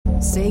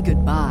Say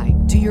goodbye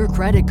to your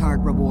credit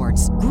card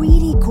rewards.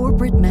 Greedy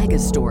corporate mega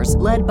stores,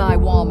 led by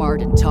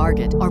Walmart and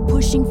Target, are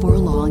pushing for a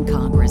law in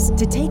Congress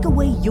to take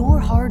away your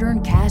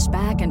hard-earned cash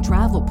back and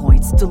travel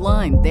points to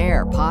line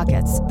their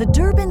pockets. The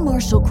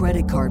Durbin-Marshall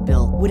credit card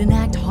bill would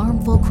enact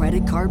harmful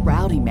credit card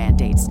routing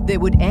mandates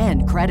that would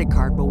end credit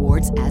card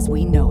rewards as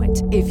we know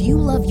it. If you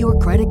love your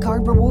credit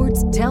card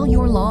rewards, tell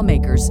your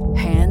lawmakers,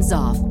 hands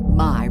off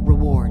my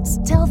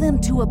rewards. Tell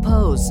them to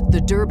oppose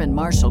the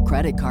Durbin-Marshall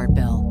credit card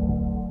bill.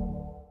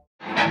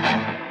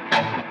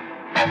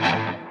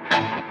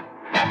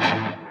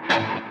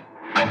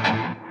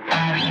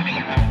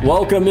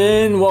 Welcome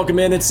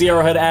in. It's the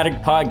Arrowhead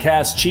Addict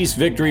Podcast, Chiefs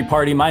Victory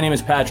Party. My name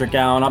is Patrick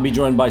Allen. I'll be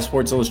joined by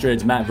Sports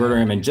Illustrated's Matt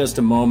Verderham in just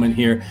a moment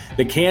here.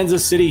 The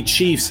Kansas City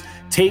Chiefs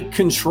take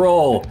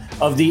control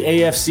of the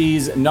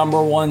AFC's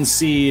number one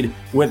seed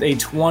with a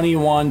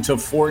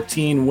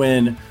 21-14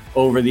 win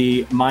over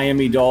the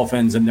Miami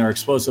Dolphins and their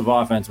explosive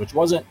offense, which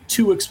wasn't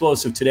too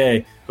explosive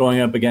today going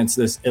up against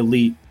this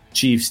elite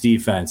Chiefs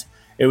defense.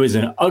 It was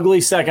an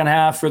ugly second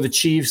half for the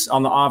Chiefs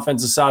on the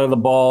offensive side of the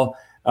ball,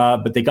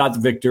 but they got the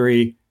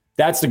victory.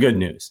 That's the good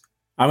news.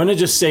 I'm going to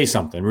just say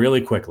something really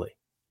quickly.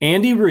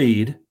 Andy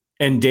Reid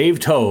and Dave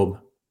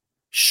Toub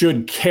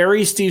should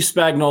carry Steve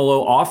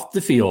Spagnuolo off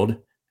the field,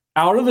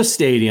 out of the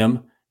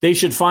stadium. They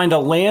should find a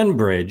land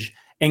bridge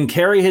and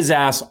carry his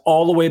ass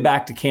all the way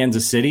back to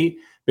Kansas City,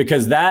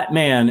 because that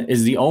man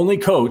is the only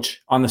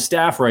coach on the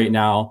staff right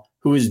now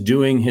who is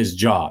doing his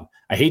job.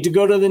 I hate to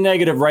go to the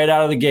negative right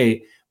out of the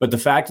gate, but the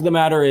fact of the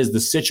matter is the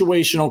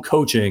situational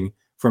coaching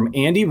from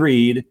Andy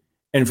Reid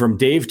and from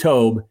Dave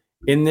Toub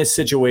in this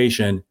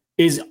situation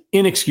is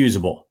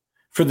inexcusable.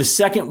 For the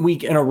second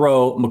week in a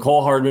row,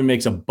 McCole Hardman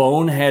makes a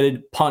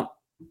boneheaded punt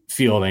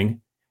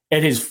fielding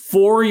at his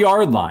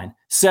 4-yard line,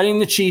 setting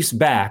the Chiefs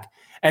back.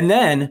 And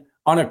then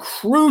on a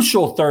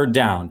crucial third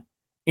down,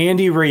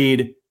 Andy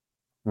Reid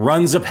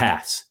runs a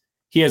pass.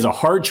 He has a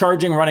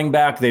hard-charging running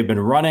back. They've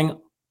been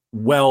running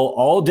well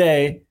all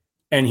day,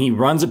 and he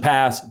runs a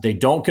pass. They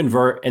don't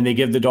convert, and they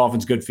give the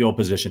Dolphins good field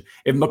position.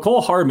 If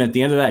McCole Hardman at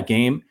the end of that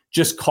game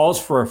just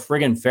calls for a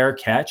friggin' fair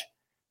catch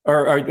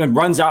or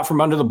runs out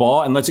from under the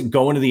ball and lets it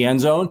go into the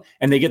end zone,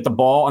 and they get the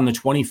ball on the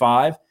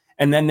 25,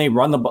 and then they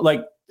run the ball.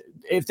 Like,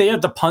 if they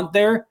had to punt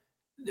there,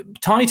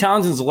 Tawny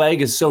Townsend's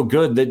leg is so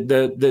good that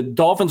the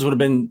Dolphins would have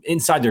been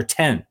inside their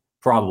 10,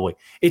 probably.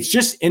 It's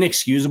just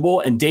inexcusable,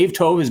 and Dave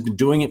Toub has been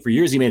doing it for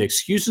years. He made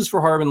excuses for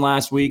Hardman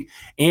last week.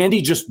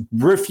 Andy just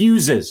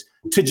refuses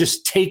to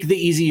just take the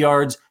easy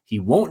yards. He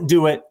won't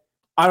do it.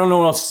 I don't know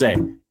what else to say.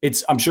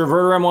 I'm sure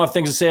Verderham will have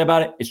things to say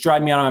about it. It's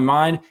driving me out of my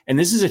mind. And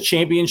this is a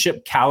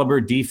championship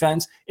caliber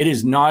defense. It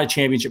is not a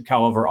championship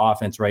caliber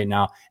offense right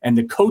now. And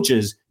the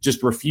coaches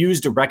just refuse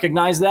to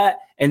recognize that.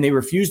 And they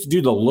refuse to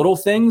do the little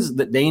things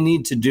that they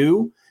need to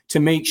do to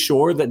make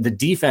sure that the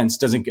defense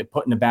doesn't get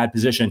put in a bad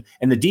position.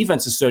 And the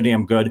defense is so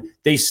damn good,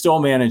 they still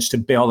manage to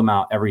bail them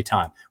out every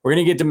time. We're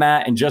going to get to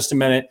Matt in just a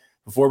minute.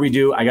 Before we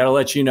do, I got to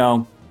let you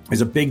know,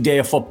 there's a big day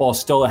of football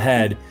still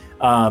ahead.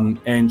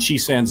 And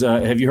Chiefs fans,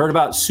 have you heard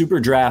about Super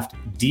Draft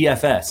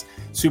DFS?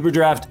 Super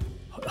Draft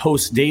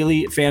hosts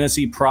daily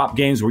fantasy prop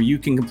games where you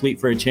can compete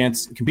for a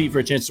chance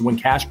to win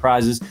cash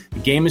prizes. The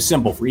game is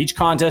simple. For each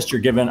contest,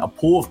 you're given a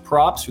pool of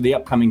props for the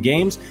upcoming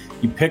games.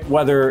 You pick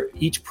whether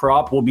each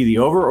prop will be the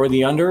over or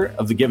the under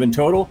of the given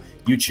total.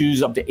 You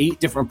choose up to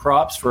 8 different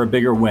props for a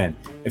bigger win.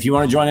 If you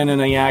want to join in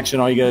the action,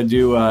 all you got to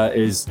do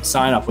is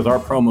sign up with our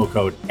promo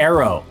code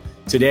ARROW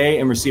today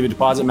and receive a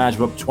deposit match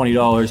of up to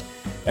 $20.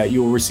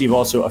 You will receive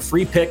also a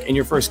free pick in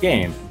your first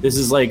game. This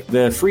is like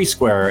the free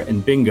square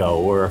in bingo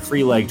or a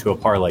free leg to a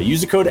parlay.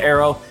 Use the code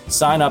ARROW,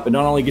 sign up, and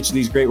not only get you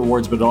these great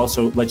rewards, but it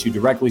also lets you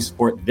directly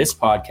support this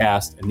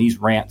podcast and these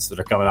rants that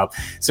are coming up.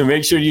 So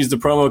make sure to use the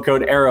promo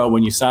code ARROW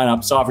when you sign up.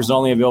 This offer is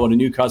only available to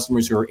new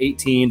customers who are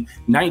 18,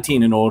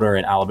 19 and older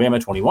in Alabama,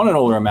 21 and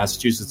older in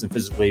Massachusetts, and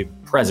physically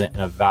present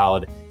in a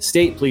valid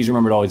state. Please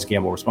remember to always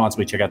gamble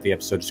responsibly. Check out the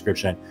episode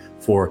description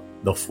for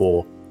the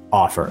full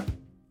offer.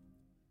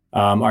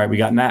 All right, we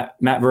got Matt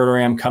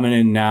Verderham coming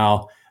in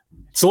now.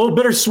 It's a little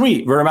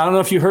bittersweet, Verderham. I don't know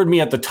if you heard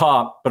me at the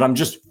top, but I'm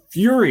just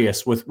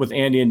furious with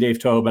Andy and Dave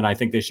Toub, and I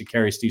think they should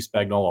carry Steve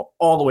Spagnuolo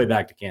all the way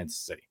back to Kansas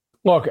City.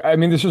 Look, I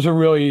mean, this is a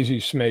really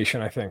easy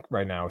summation, I think,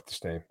 right now with this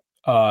team.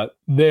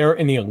 They're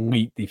an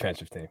elite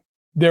defensive team.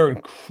 They're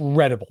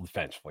incredible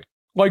defensively.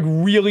 Like,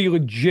 really,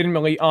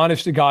 legitimately,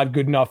 honest to God,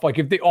 good enough. Like,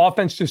 if the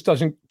offense just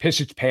doesn't piss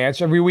its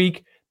pants every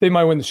week, they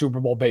might win the Super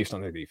Bowl based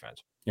on their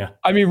defense. Yeah.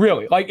 I mean,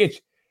 really, like,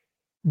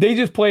 they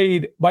just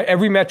played, by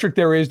every metric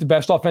there is, the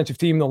best offensive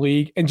team in the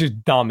league and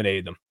just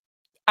dominated them.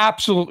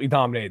 Absolutely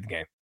dominated the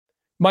game.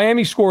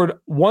 Miami scored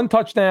 1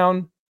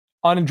 touchdown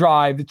on a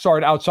drive that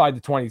started outside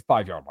the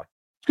 25-yard line.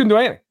 Couldn't do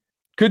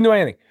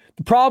anything.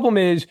 The problem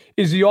is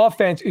the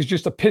offense is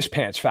just a piss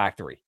pants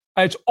factory.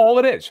 That's all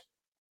it is.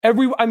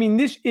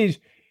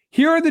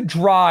 Here are the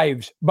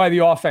drives by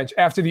the offense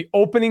after the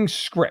opening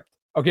script,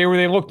 okay, where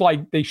they looked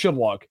like they should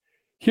look.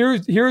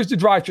 Here's the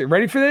drive.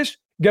 Ready for this?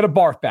 Get a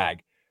barf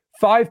bag.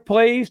 5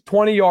 plays,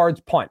 20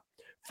 yards, punt.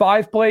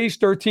 5 plays,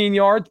 13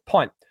 yards,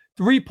 punt.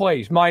 3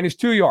 plays,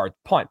 -2 yards,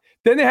 punt.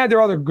 Then they had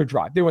their other good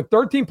drive. They went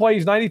 13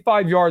 plays,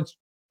 95 yards.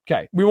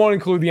 Okay, we won't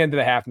include the end of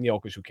the half in the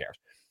Oakers. Who cares?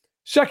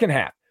 Second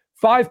half,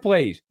 5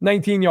 plays,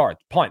 19 yards,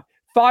 punt.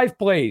 5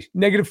 plays,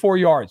 -4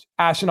 yards,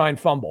 asinine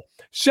fumble.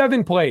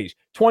 7 plays,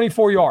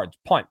 24 yards,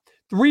 punt.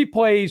 3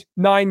 plays,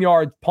 9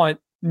 yards, punt,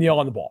 kneel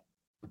on the ball.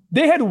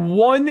 They had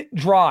one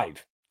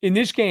drive in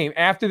this game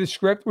after the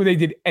script where they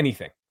did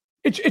anything.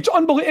 It's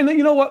unbelievable. And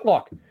you know what?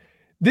 Look,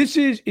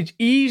 it's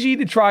easy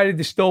to try to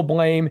distill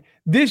blame.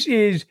 This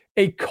is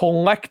a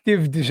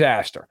collective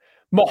disaster.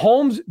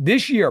 Mahomes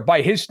this year,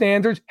 by his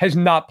standards, has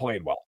not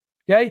played well.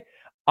 Okay?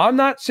 I'm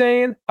not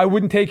saying I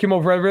wouldn't take him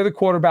over every other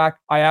quarterback.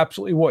 I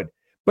absolutely would.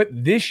 But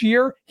this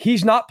year,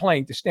 he's not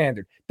playing to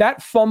standard.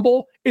 That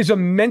fumble is a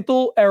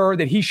mental error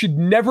that he should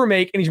never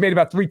make, and he's made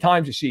about 3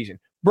 times this season.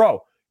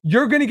 Bro,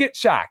 you're going to get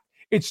sacked.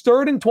 It's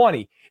 3rd and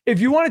 20. If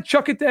you want to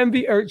chuck it to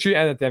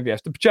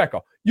to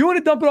Pacheco, you want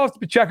to dump it off to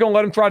Pacheco and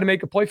let him try to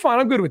make a play, fine,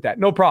 I'm good with that.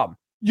 No problem.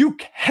 You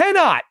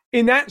cannot,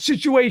 in that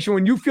situation,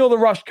 when you feel the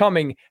rush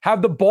coming,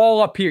 have the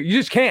ball up here. You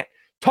just can't.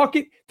 Tuck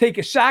it, take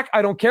a sack.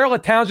 I don't care.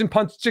 Let Townsend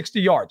punt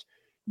 60 yards.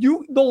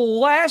 The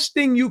last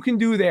thing you can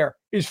do there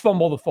is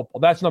fumble the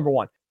football. That's number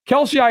one.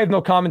 Kelsey, I have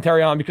no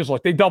commentary on because,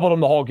 look, they doubled him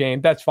the whole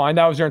game. That's fine.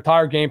 That was their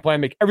entire game plan.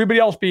 Make everybody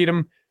else beat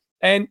him.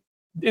 And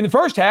in the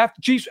first half,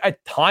 the Chiefs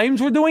at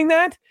times were doing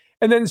that.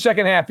 And then the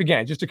second half,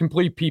 again, just a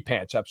complete pee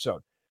pants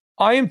episode.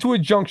 I am to a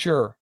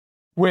juncture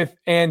with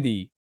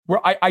Andy where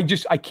I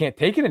can't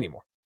take it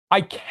anymore.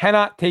 I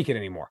cannot take it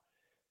anymore.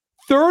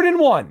 3rd and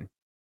 1.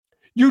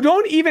 You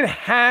don't even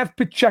have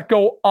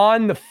Pacheco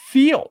on the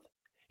field.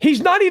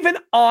 He's not even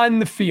on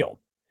the field.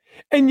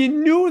 And you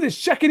knew the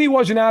second he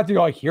wasn't out there,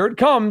 you're like, here it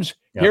comes.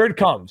 Yep. Here it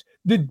comes.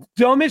 The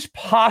dumbest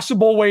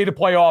possible way to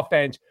play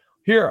offense.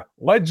 Here,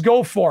 let's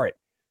go for it.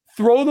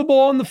 Throw the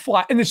ball in the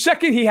flat. And the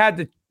second he had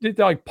to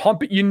like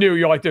pump it, you knew,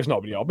 you're like, there's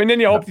nobody open. And then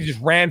you hoped he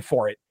just ran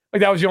for it.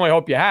 Like that was the only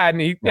hope you had.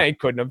 And he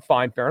couldn't have.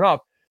 Fine, fair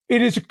enough.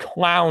 It is a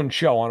clown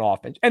show on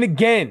offense. And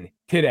again,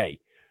 today,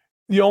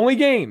 the only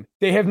game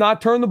they have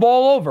not turned the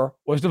ball over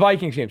was the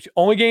Vikings game. It's the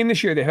only game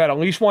this year. They've had at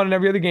least one in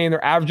every other game.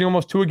 They're averaging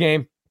almost 2 a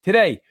game.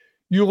 Today,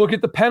 you look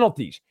at the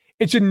penalties.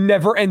 It's a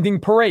never-ending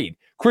parade.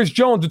 Chris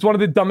Jones, it's one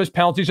of the dumbest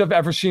penalties I've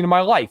ever seen in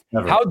my life.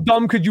 Never. How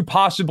dumb could you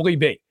possibly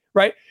be,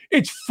 right?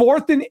 It's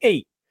 4th and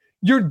 8.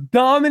 You're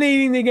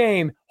dominating the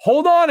game.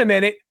 Hold on a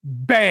minute.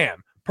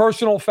 Bam.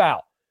 Personal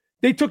foul.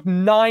 They took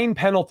 9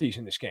 penalties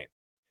in this game.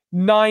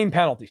 9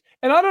 penalties.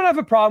 And I don't have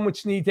a problem with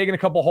Snead taking a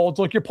couple holds.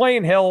 Look, you're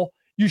playing Hill.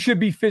 You should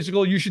be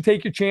physical. You should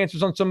take your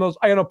chances on some of those.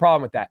 I have no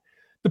problem with that.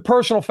 The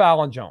personal foul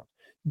on Jones.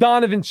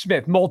 Donovan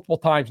Smith multiple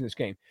times in this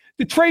game.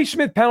 The Trey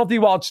Smith penalty,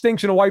 while it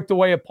stinks and it wiped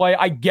away a play,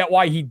 I get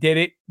why he did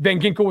it. Van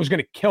Ginkel was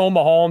going to kill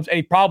Mahomes, and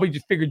he probably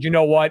just figured, you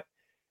know what?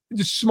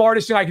 The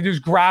smartest thing I can do is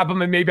grab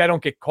him, and maybe I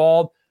don't get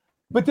called.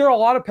 But there are a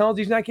lot of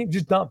penalties in that game.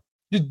 Just dumb.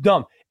 Just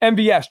dumb.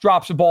 MVS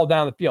drops the ball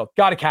down the field.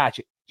 Got to catch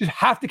it. Just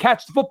have to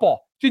catch the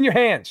football. It's in your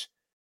hands.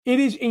 It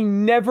is a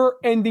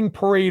never-ending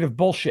parade of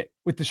bullshit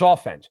with this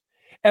offense.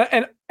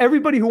 And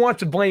everybody who wants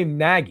to blame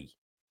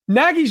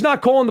Nagy's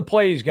not calling the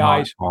plays,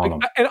 guys.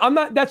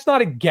 That's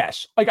not a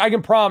guess. Like, I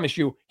can promise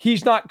you,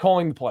 he's not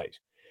calling the plays.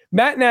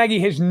 Matt Nagy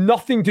has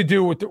nothing to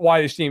do with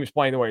why this team is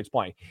playing the way it's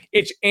playing.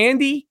 It's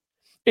Andy,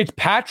 it's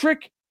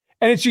Patrick,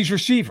 and it's these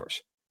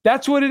receivers.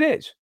 That's what it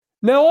is.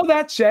 Now, all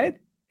that said,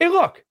 hey,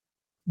 look,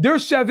 they're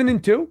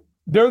 7-2.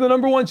 They're the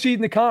number 1 seed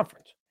in the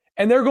conference.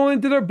 And they're going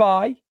into their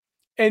bye,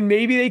 and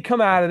maybe they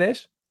come out of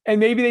this, and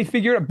maybe they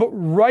figure it out. But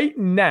right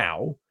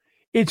now,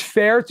 it's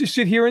fair to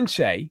sit here and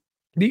say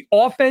the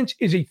offense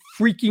is a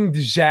freaking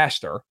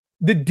disaster.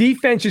 The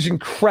defense is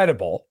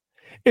incredible.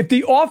 If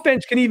the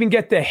offense can even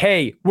get the,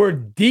 hey, we're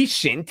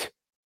decent,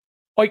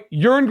 like,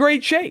 you're in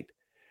great shape.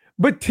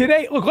 But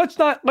today, look, let's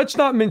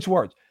not mince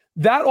words.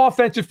 That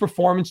offensive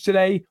performance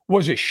today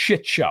was a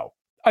shit show.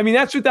 I mean,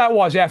 that's what that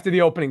was after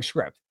the opening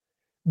script.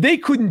 They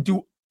couldn't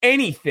do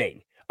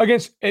anything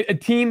against a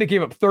team that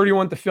gave up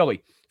 31 to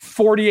Philly,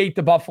 48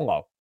 to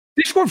Buffalo.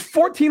 They scored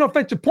 14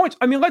 offensive points.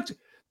 I mean,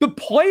 the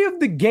play of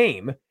the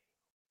game,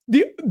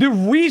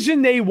 the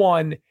reason they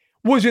won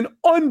was an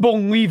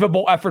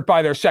unbelievable effort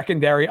by their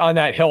secondary on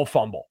that Hill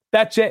fumble.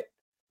 That's it.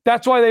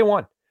 That's why they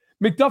won.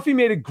 McDuffie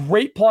made a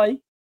great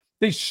play.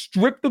 They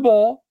stripped the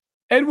ball.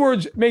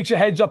 Edwards makes a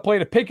heads-up play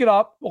to pick it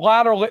up,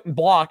 lateral it and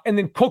block, and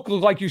then Cook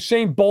looked like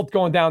Usain Bolt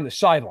going down the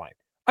sideline.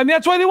 I mean,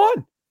 that's why they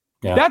won.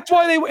 Yeah. That's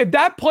why if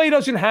that play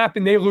doesn't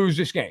happen, they lose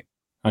this game.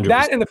 100%.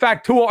 That and the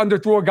fact Tua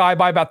underthrew a guy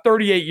by about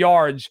 38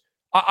 yards.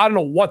 I don't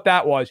know what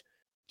that was.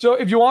 So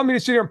if you want me to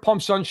sit here and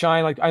pump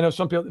sunshine, like I know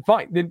some people,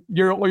 fine, then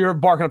you're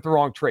barking up the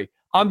wrong tree.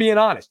 I'm being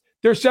honest.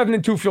 They're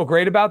 7-2, feel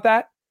great about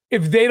that.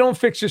 If they don't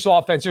fix this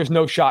offense, there's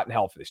no shot in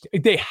hell for this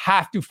team. They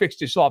have to fix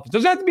this offense. It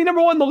doesn't have to be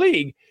number 1 in the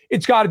league.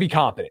 It's got to be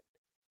competent.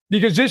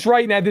 Because this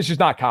right now, this is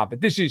not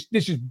competent. This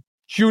is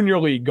junior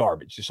league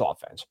garbage, this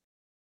offense.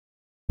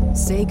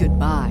 Say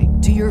goodbye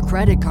to your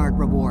credit card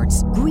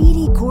rewards.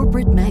 Greedy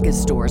corporate mega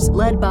stores,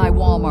 led by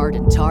Walmart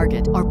and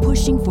Target, are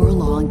pushing for a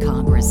law in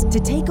Congress to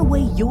take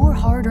away your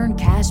hard-earned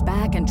cash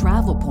back and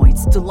travel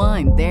points to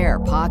line their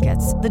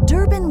pockets. The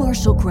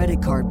Durbin-Marshall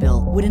credit card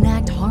bill would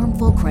enact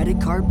harmful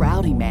credit card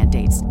routing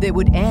mandates that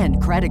would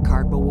end credit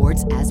card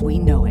rewards as we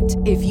know it.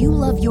 If you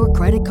love your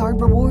credit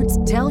card rewards,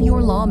 tell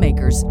your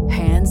lawmakers,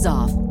 hands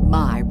off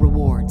my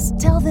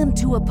rewards. Tell them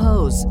to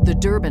oppose the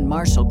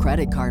Durbin-Marshall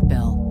credit card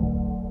bill.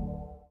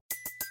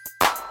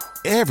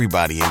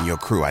 Everybody in your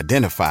crew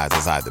identifies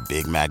as either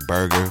Big Mac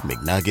Burger,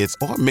 McNuggets,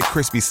 or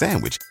McCrispy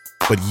Sandwich.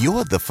 But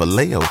you're the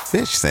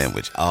Filet-O-Fish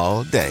Sandwich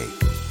all day.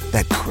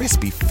 That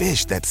crispy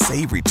fish, that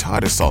savory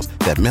tartar sauce,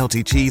 that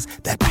melty cheese,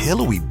 that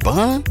pillowy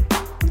bun.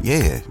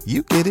 Yeah,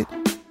 you get it.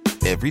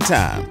 Every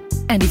time.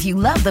 And if you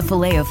love the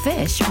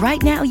Filet-O-Fish,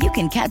 right now you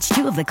can catch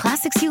two of the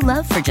classics you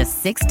love for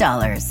just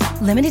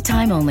 $6. Limited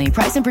time only.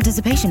 Price and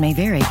participation may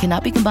vary.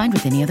 Cannot be combined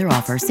with any other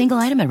offer. Single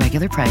item at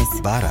regular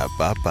price.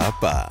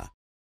 Ba-da-ba-ba-ba.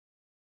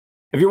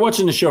 If you're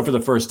watching the show for the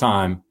first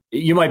time,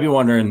 you might be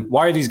wondering,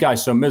 why are these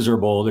guys so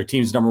miserable? Their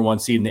team's number one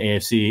seed in the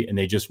AFC, and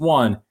they just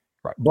won.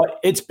 Right. But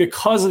it's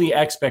because of the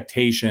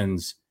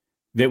expectations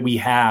that we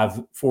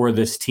have for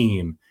this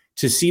team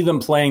to see them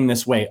playing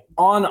this way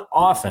on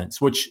offense,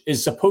 which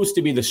is supposed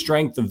to be the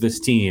strength of this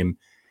team,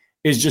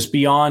 is just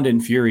beyond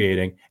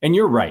infuriating. And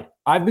you're right.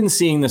 I've been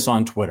seeing this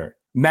on Twitter.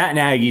 Matt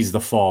Nagy's the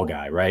fall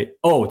guy, right?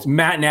 Oh, it's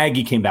Matt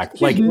Nagy came back.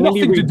 Like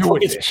Andy Reid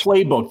took his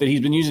playbook that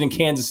he's been using in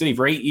Kansas City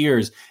for 8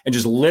 years and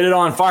just lit it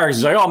on fire.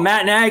 He's like, oh,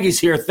 Matt Nagy's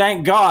here.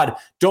 Thank God.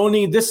 Don't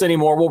need this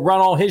anymore. We'll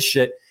run all his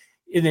shit.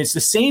 And it's the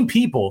same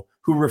people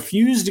who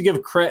refuse to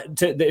give credit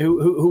to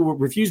who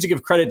refused to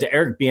give credit to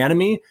Eric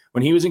Bieniemy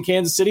when he was in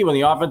Kansas City when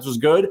the offense was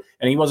good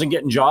and he wasn't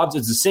getting jobs.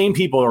 It's the same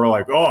people who are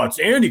like, oh, it's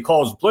Andy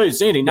calls the plays.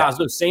 It's Andy. No, it's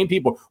the same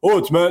people. Oh,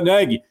 it's Matt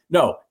Nagy.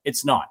 No,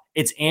 it's not.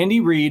 It's Andy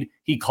Reid.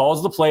 He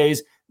calls the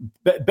plays.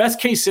 Best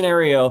case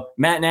scenario,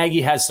 Matt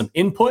Nagy has some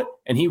input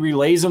and he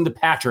relays them to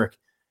Patrick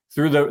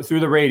through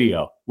the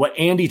radio. What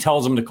Andy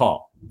tells him to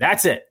call.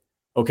 That's it.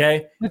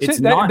 Okay,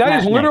 it's not. That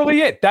is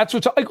literally it. That's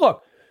what's like.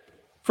 Look.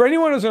 For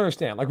anyone who doesn't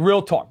understand, like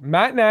real talk,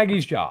 Matt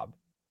Nagy's job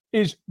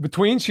is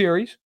between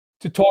series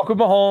to talk with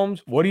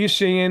Mahomes. What are you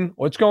seeing?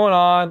 What's going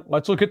on?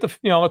 Let's look at the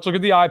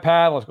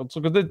iPad. Let's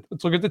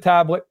look at the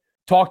tablet.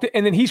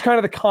 And then he's kind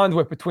of the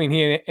conduit between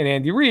he and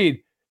Andy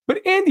Reid.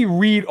 But Andy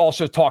Reid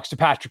also talks to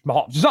Patrick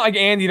Mahomes. It's not like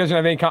Andy doesn't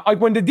have any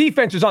like when the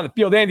defense is on the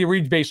field, Andy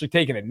Reid's basically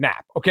taking a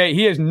nap. Okay,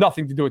 he has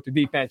nothing to do with the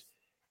defense,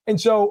 and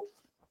so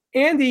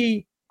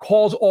Andy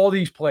calls all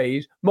these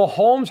plays.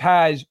 Mahomes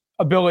has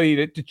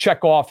ability to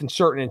check off in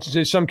certain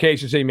instances. Some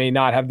cases they may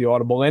not have the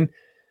audible in.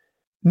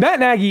 Matt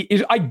Nagy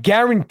is, I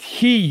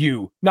guarantee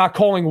you, not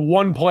calling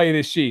one play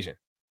this season.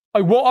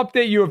 Like, we'll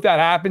update you if that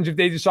happens, if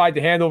they decide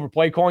to hand over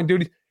play calling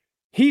duties.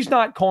 He's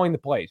not calling the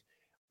plays.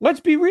 Let's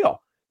be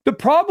real. The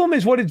problem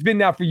is what it's been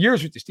now for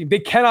years with this team. They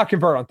cannot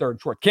convert on third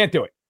and short. Can't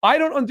do it. I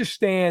don't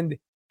understand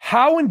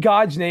how in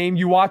God's name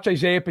you watch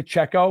Isaiah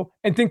Pacheco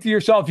and think to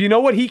yourself, you know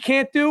what he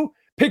can't do?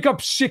 Pick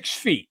up 6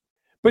 feet.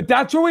 But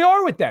that's where we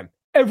are with them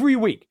every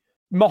week.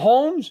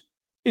 Mahomes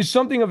is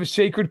something of a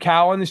sacred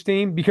cow on this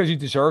team because he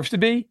deserves to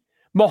be.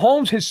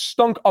 Mahomes has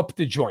stunk up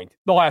the joint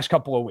the last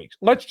couple of weeks.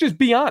 Let's just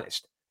be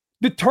honest.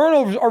 The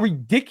turnovers are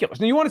ridiculous.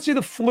 Now, you want to see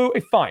the flu?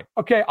 Fine.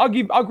 Okay,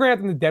 I'll grant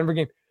them the Denver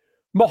game.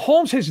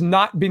 Mahomes has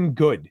not been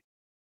good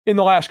in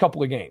the last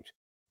couple of games.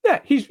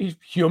 Yeah, he's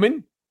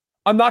human.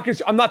 I'm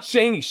not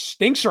saying he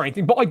stinks or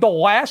anything, but like the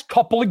last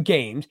couple of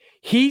games,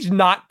 he's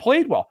not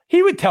played well.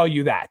 He would tell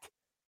you that.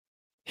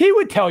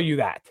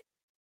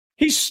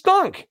 He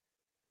stunk.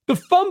 The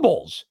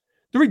fumbles,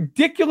 the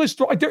ridiculous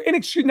throw, they're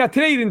inexcusable. Now,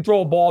 today he didn't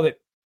throw a ball that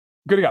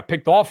could have got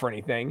picked off or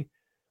anything,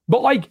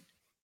 but like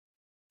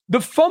the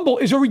fumble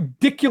is a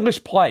ridiculous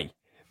play.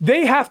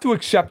 They have to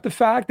accept the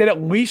fact that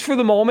at least for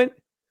the moment,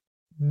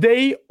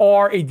 they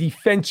are a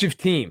defensive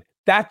team.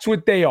 That's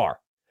what they are.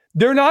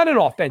 They're not an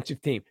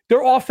offensive team.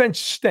 Their offense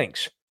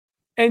stinks.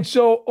 And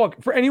so,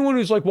 look, for anyone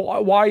who's like,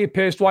 well, why are you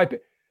pissed?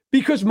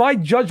 Because my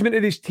judgment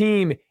of this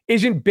team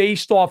isn't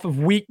based off of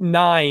week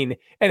 9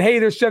 and, hey,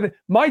 there's 7.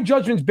 My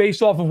judgment's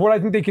based off of what I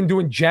think they can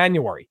do in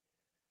January.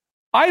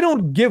 I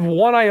don't give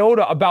one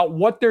iota about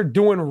what they're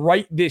doing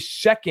right this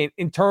second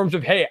in terms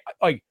of, hey,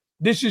 like,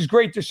 this is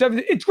great. They're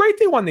 7. It's great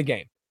they won the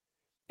game.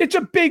 It's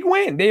a big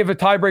win. They have a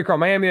tiebreaker on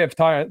Miami. They have a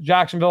tie on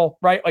Jacksonville,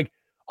 right? Like,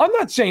 I'm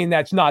not saying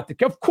that's not the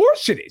case. Of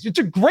course it is. It's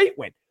a great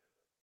win.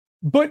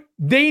 But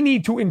they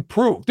need to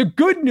improve. The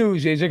good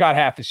news is they got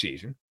half a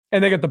season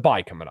and they got the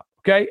bye coming up.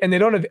 Okay, and they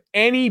don't have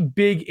any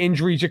big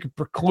injuries that could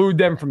preclude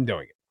them from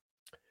doing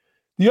it.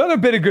 The other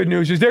bit of good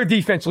news is their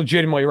defense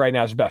legitimately right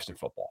now is the best in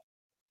football.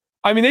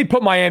 I mean, they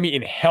put Miami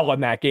in hell in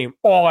that game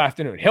all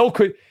afternoon.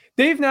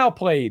 They've now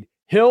played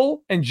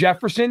Hill and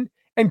Jefferson,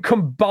 and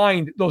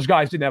combined, those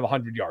guys didn't have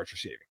 100 yards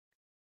receiving.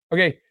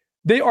 Okay,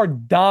 they are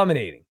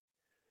dominating.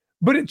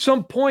 But at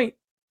some point,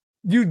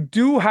 you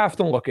do have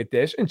to look at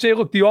this and say,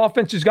 look, the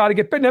offense has got to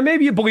get better. Now,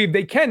 maybe you believe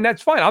they can.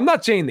 That's fine. I'm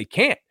not saying they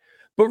can't.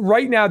 But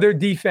right now, their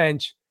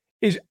defense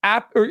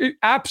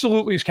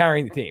absolutely is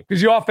carrying the team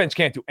because the offense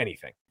can't do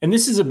anything. And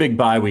this is a big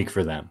bye week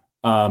for them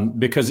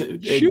because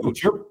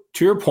to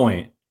your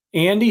point,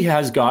 Andy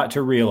has got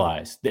to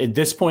realize that at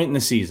this point in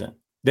the season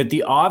that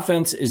the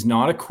offense is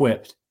not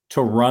equipped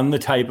to run the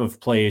type of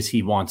plays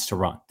he wants to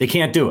run. They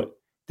can't do it.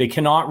 They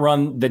cannot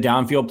run the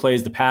downfield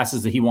plays, the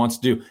passes that he wants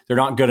to do. They're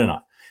not good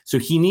enough. So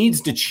he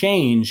needs to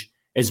change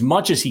as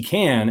much as he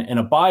can in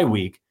a bye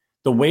week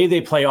the way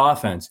they play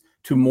offense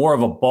to more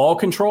of a ball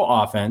control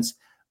offense,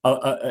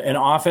 an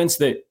offense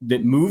that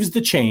moves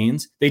the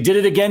chains. They did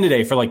it again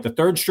today for like the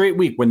third straight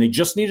week when they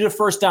just needed a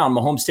first down.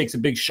 Mahomes takes a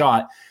big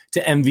shot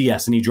to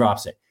MVS and he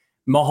drops it.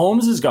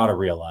 Mahomes has got to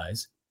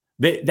realize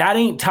that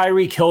ain't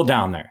Tyreek Hill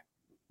down there.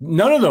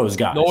 None of those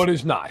guys. No, it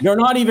is not. They're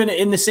not even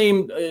in the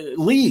same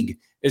league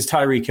as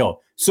Tyreek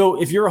Hill.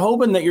 So if you're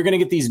hoping that you're going to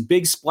get these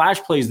big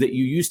splash plays that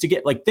you used to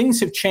get, like things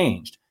have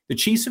changed. The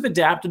Chiefs have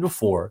adapted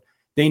before.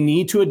 They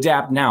need to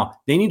adapt now.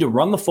 They need to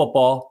run the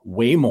football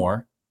way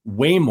more.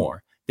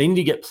 They need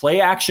to get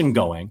play action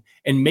going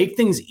and make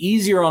things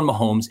easier on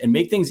Mahomes and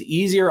make things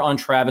easier on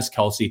Travis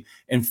Kelce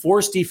and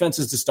force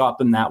defenses to stop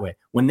them that way.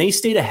 When they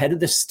stayed ahead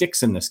of the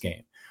sticks in this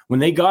game, when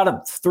they got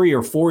up 3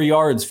 or 4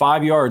 yards,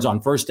 5 yards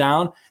on first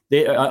down,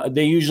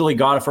 they usually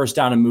got a first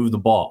down and moved the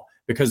ball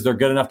because they're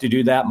good enough to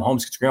do that.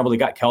 Mahomes could scramble. They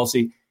got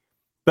Kelce.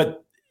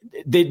 But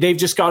they've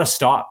just got to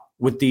stop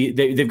with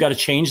they've got to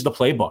change the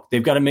playbook.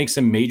 They've got to make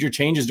some major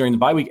changes during the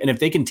bye week. And if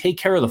they can take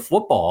care of the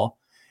football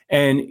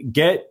and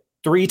get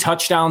 3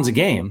 touchdowns a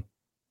game,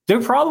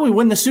 they'll probably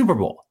win the Super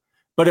Bowl.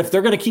 But if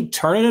they're going to keep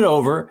turning it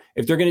over,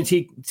 if they're going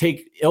to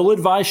take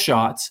ill-advised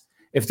shots,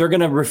 if they're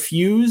going to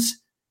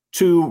refuse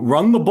to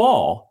run the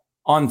ball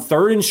on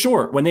 3rd and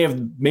short when they have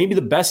maybe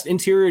the best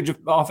interior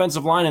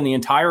offensive line in the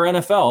entire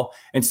NFL,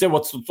 instead,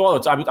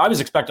 I was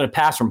expecting a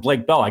pass from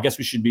Blake Bell. I guess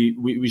we should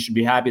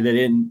be happy they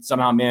didn't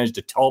somehow manage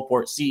to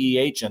teleport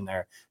CEH in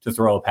there to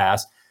throw a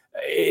pass.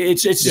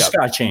 It's just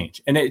got to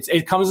change, and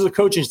it comes with the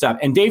coaching staff.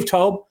 And Dave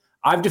Toub,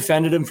 I've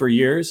defended him for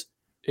years.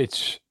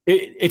 It's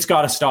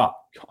got to stop.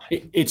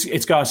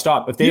 It's got to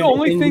stop. If the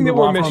only thing that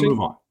we're missing,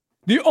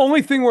 the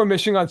only thing we're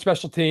missing on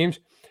special teams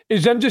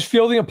is them just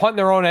fielding a punt in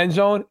their own end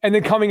zone and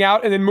then coming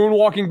out and then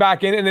moonwalking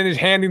back in and then just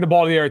handing the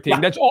ball to the other team. Yeah.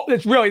 That's all.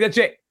 That's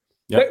it.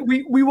 Yep.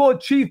 We will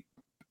achieve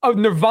a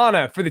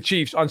nirvana for the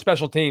Chiefs on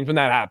special teams when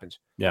that happens.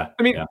 Yeah.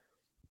 I mean,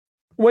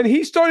 when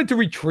he started to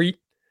retreat,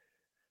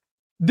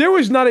 there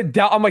was not a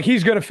doubt. I'm like,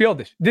 he's going to field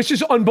this. This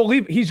is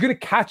unbelievable. He's going to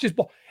catch this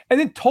ball. And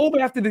then Toby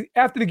after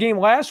the game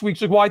last week,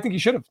 was like, well, I think he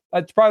should have.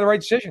 That's probably the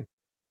right decision.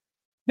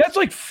 That's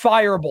like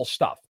fireable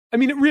stuff. I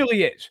mean, it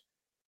really is.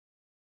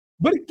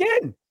 But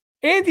again,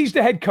 Andy's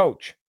the head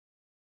coach.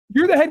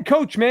 You're the head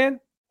coach, man.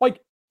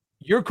 Like,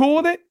 you're cool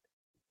with it.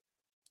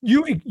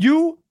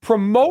 You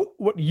promote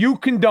what you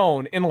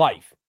condone in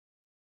life.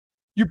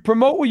 You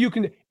promote what you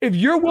can. If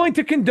you're willing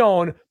to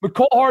condone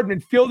McCall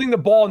Hardman fielding the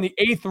ball in the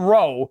 8th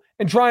row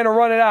and trying to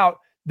run it out,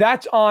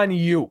 that's on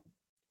you.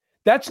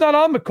 That's not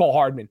on McCall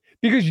Hardman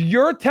because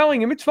you're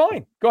telling him it's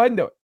fine. Go ahead and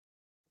do it.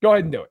 Go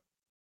ahead and do it.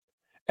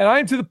 And I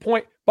am to the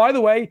point, by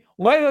the way,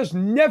 let us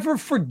never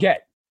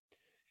forget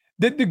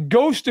that the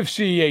ghost of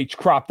CEH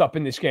cropped up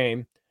in this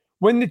game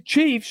when the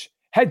Chiefs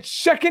had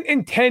 2nd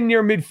and 10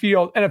 near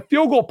midfield and a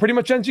field goal pretty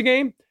much ends the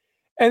game.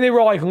 And they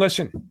were like,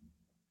 listen,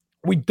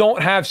 we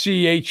don't have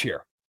CEH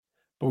here,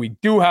 but we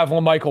do have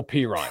LaMichael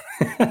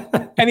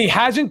Pirine. And he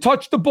hasn't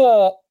touched the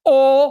ball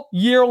all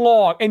year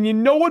long. And you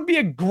know what would be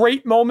a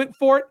great moment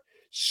for it?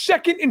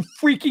 2nd and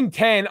freaking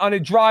 10 on a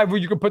drive where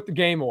you can put the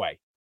game away.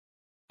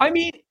 I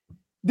mean,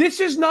 this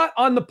is not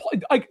on the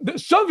like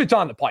some of it's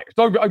on the players.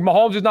 Like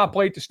Mahomes has not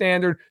played to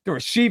standard. The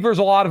receivers,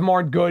 a lot of them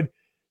aren't good.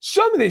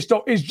 Some of this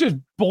though is just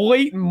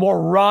blatant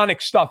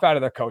moronic stuff out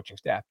of their coaching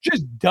staff.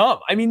 Just dumb.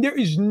 I mean,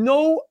 there's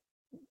no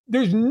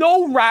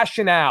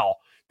rationale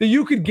that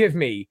you could give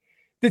me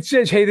that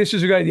says, "Hey, this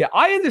is a good idea."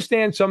 I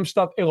understand some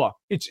stuff. Hey, look,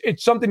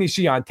 it's something you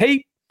see on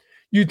tape.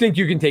 You think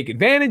you can take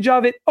advantage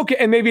of it, okay?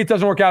 And maybe it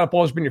doesn't work out. It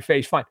blows up in your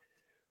face. Fine.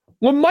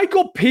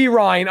 LaMichael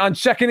Pirine on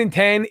 2nd and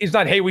 10 is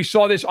not. Hey, we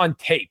saw this on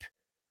tape.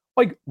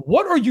 Like,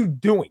 what are you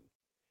doing?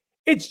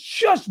 It's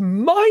just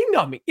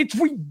mind-numbing. It's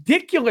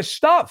ridiculous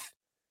stuff.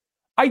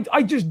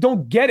 I just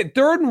don't get it.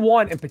 3rd and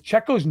 1, and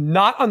Pacheco's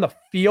not on the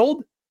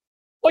field?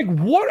 Like,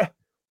 what?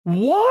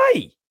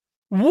 Why?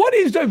 What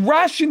is the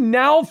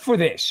rationale for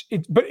this?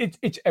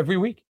 It's every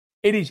week.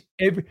 It is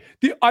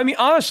I mean,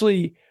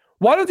 honestly,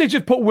 why don't they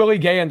just put Willie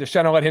Gay under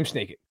center and let him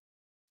sneak it?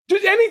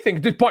 Just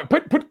anything. Just put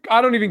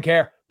I don't even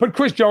care. Put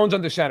Chris Jones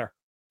under center.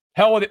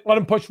 Hell with it. Let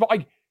him push.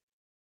 Like,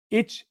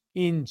 it's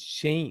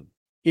insane.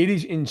 It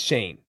is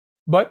insane.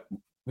 But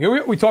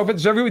we talk about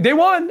this every week. They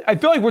won. I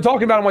feel like we're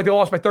talking about them like they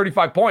lost by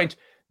 35 points.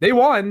 They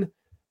won.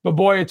 But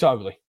boy, it's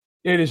ugly.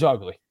 It is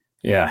ugly.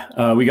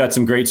 Yeah. We got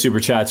some great super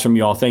chats from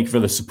y'all. Thank you for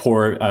the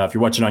support. If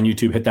you're watching on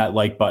YouTube, hit that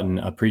like button.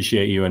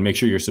 Appreciate you. And make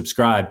sure you're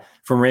subscribed.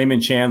 From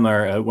Raymond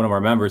Chandler, one of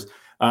our members.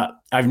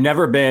 I've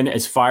never been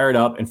as fired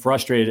up and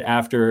frustrated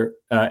at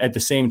the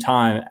same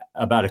time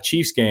about a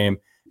Chiefs game.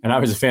 And I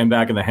was a fan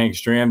back in the Hank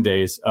Stram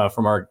days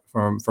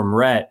from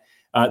Rhett.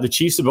 The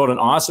Chiefs have built an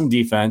awesome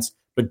defense.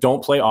 but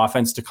don't play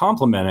offense to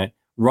complement it.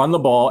 Run the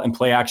ball and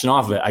play action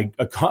off of it. I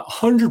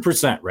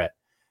 100% Rhett.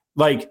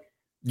 Like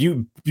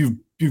you've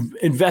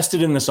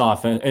invested in this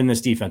offense, in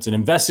this defense, and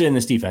invested in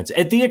this defense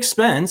at the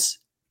expense,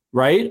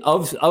 right,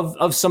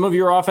 of some of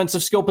your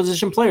offensive skill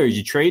position players.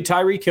 You trade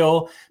Tyreek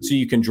Hill so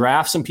you can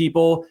draft some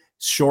people,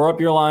 shore up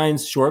your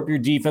lines, shore up your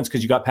defense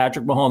because you got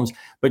Patrick Mahomes.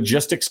 But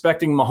just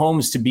expecting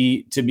Mahomes to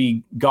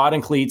be God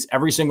in cleats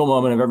every single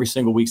moment of every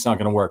single week is not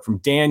going to work. From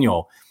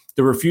Daniel,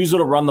 the refusal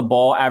to run the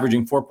ball,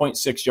 averaging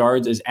 4.6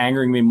 yards, is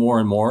angering me more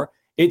and more.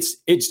 It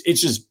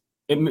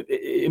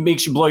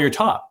makes you blow your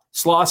top.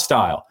 Sloth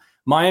style.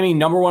 Miami,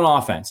 number one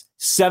offense,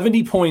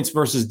 70 points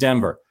versus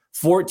Denver,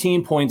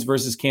 14 points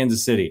versus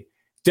Kansas City.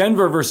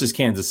 Denver versus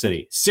Kansas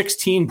City,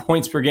 16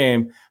 points per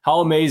game. How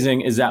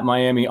amazing is that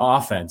Miami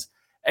offense?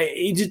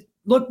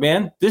 Look,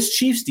 man, this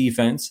Chiefs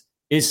defense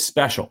is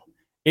special.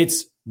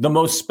 It's the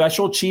most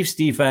special Chiefs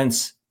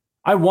defense,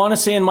 I want to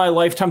say, in my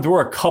lifetime. There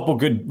were a couple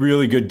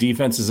really good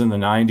defenses in the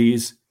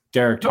 90s.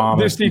 Derek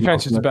Thomas. This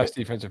defense is the best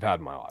defense I've had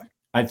in my life.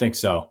 I think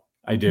so.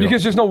 I do.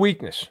 Because there's no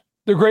weakness.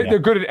 They're great. Yeah. They're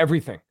good at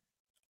everything.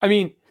 I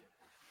mean,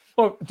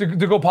 look, to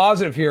go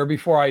positive here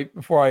before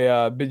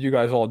I bid you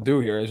guys all adieu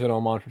here, as I know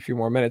I'm on for a few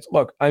more minutes.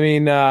 Look, I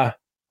mean, I'm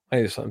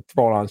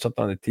throwing on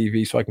something on the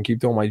TV so I can keep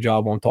doing my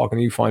job while I'm talking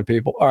to you fine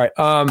people. All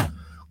right.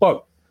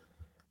 Look,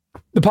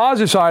 the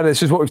positive side of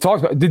this is what we've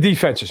talked about. The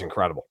defense is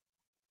incredible.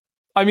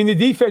 I mean, the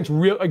defense,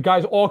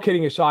 guys, all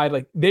kidding aside,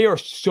 like they are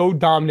so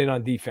dominant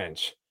on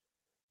defense.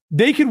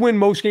 They could win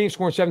most games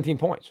scoring 17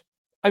 points.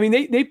 I mean,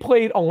 they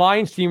played a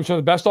Lions team, some of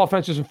the best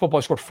offenses in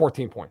football, scored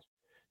 14 points.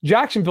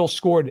 Jacksonville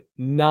scored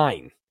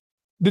 9.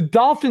 The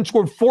Dolphins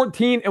scored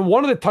 14, and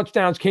one of the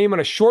touchdowns came on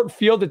a short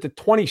field at the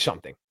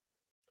 20-something.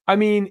 I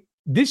mean,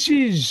 this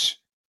is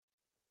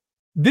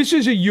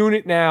a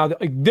unit now that,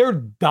 like, they're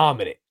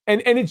dominant.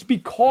 And it's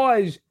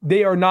because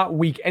they are not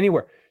weak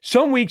anywhere.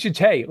 Some weeks it's,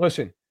 hey,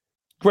 listen,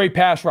 great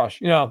pass rush,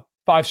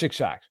 5-6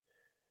 sacks.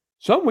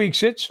 Some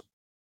weeks it's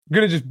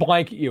going to just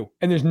blanket you,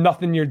 and there's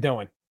nothing you're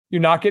doing.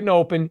 You're not getting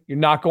open. You're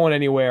not going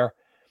anywhere.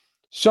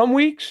 Some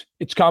weeks,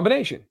 it's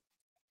combination.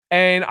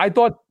 And I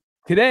thought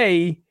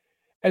today,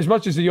 as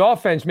much as the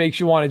offense makes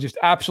you want to just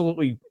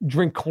absolutely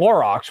drink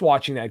Clorox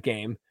watching that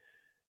game,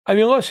 I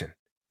mean, listen,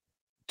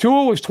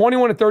 Tua was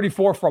 21-34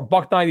 for a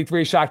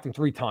 $193, sacked him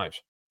 3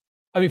 times.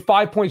 I mean,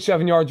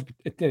 5.7 yards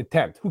an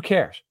attempt. Who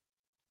cares?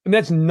 And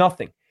that's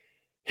nothing.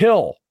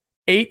 Hill,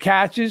 8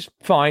 catches,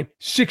 fine,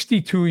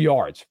 62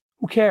 yards.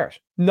 Who cares?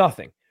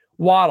 Nothing.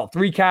 Waddle,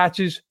 3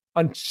 catches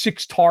on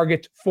 6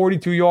 targets,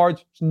 42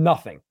 yards,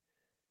 nothing.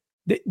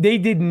 They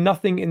did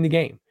nothing in the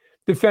game.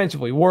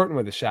 Defensively, Wharton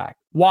with a sack,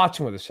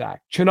 Watson with a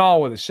sack,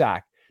 Chenal with a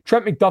sack.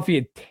 Trent McDuffie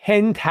had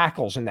 10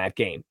 tackles in that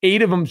game,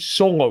 8 of them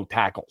solo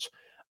tackles.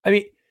 I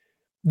mean,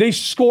 they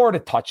scored a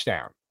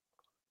touchdown.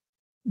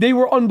 They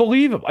were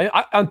unbelievable.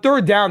 On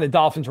third down, the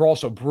Dolphins were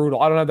also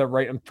brutal. I don't have that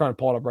right. I'm trying to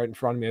pull it up right in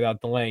front of me without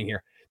delaying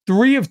here.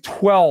 3 of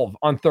 12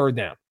 on third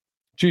down.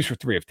 Chiefs were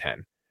 3 of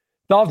 10.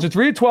 Dolphins are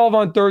 3 of 12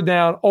 on third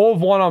down, 0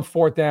 of 1 on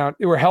fourth down.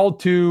 They were held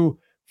to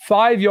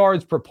 5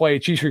 yards per play.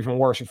 Chiefs were even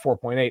worse at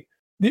 4.8.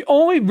 The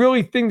only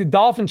really thing the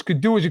Dolphins could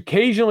do is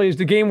occasionally, as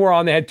the game wore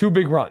on, they had 2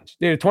 big runs.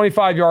 They had a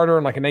 25-yarder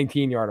and like a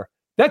 19-yarder.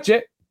 That's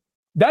it.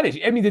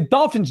 The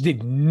Dolphins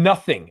did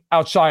nothing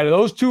outside of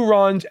those 2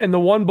 runs and the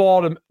one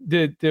ball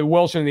to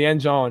Wilson in the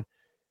end zone.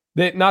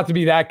 That, not to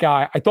be that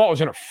guy, I thought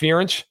was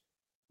interference,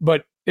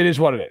 but it is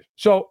what it is.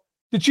 So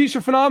the Chiefs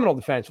are phenomenal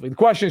defensively. The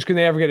question is, can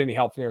they ever get any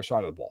help from their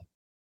side of the ball?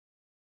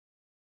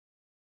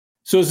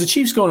 So as the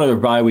Chiefs go into their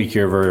bye week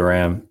here,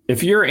 Ram,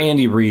 if you're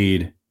Andy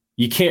Reid,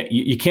 you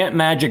can't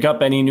magic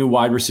up any new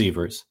wide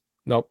receivers.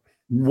 Nope.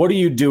 What are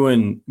you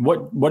doing?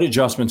 What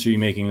adjustments are you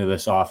making to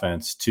this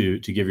offense to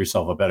give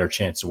yourself a better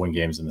chance to win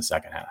games in the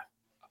second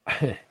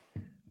half?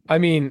 I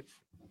mean,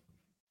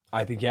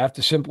 I think you have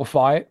to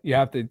simplify it. You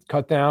have to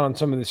cut down on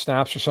some of the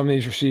snaps for some of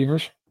these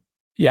receivers.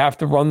 You have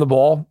to run the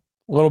ball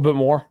a little bit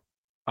more.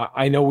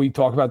 I know we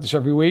talk about this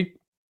every week.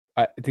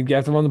 I think you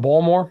have to run the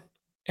ball more.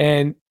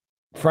 And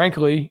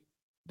frankly,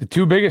 the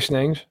 2 biggest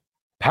things,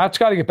 Pat's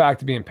got to get back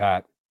to being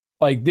Pat.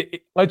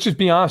 Like, let's just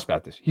be honest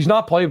about this. He's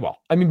not played well.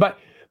 I mean,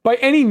 by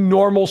any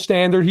normal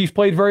standard, he's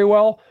played very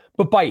well.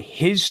 But by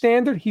his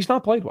standard, he's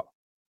not played well.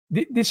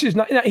 This is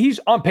not,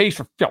 he's on pace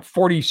for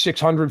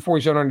 4,600,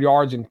 4,700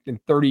 yards and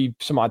 30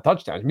 some odd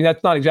touchdowns. I mean,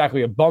 that's not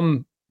exactly a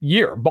bum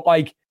year, but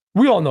like,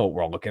 we all know what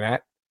we're looking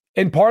at.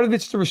 And part of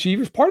it's the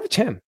receivers, part of it's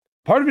him.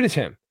 Part of it is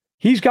him.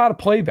 He's got to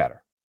play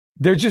better.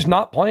 They're just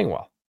not playing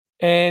well.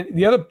 And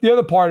the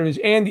other part of it is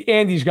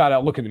Andy's got to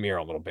look in the mirror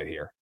a little bit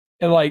here.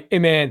 And like, hey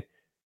man,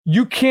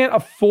 you can't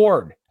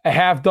afford a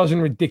half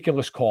dozen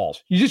ridiculous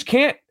calls. You just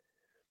can't.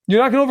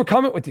 You're not going to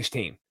overcome it with this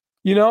team.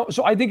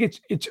 So I think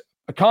it's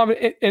a common.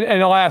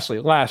 And lastly,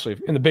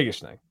 and the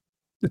biggest thing,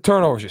 the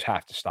turnovers just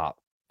have to stop.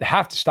 They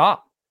have to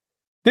stop.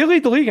 They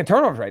lead the league in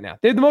turnovers right now.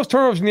 They have the most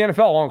turnovers in the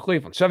NFL along with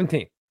Cleveland,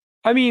 17.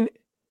 I mean,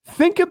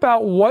 think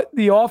about what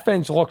the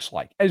offense looks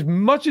like. As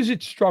much as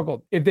it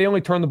struggled, if they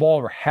only turn the ball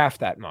over half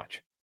that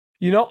much.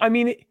 I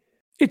mean,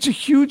 it's a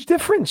huge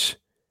difference.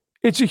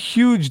 It's a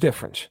huge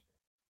difference.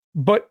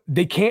 but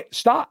they can't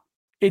stop.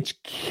 It's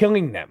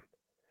killing them.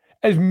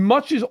 As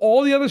much as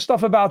all the other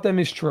stuff about them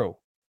is true,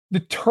 the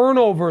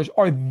turnovers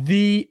are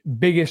the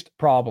biggest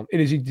problem. It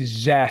is a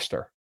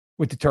disaster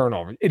with the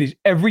turnovers. It is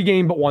every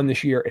game but one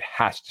this year. It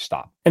has to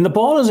stop. And the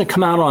ball doesn't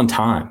come out on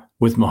time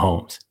with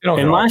Mahomes.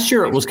 And last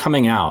year it was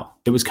coming out.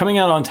 It was coming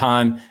out on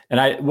time. And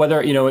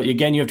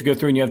again, you have to go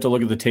through and you have to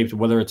look at the tapes,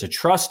 whether it's a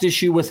trust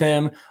issue with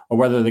him or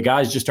whether the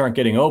guys just aren't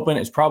getting open.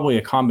 It's probably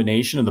a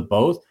combination of the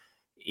both.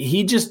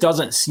 He just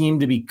doesn't seem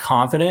to be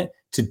confident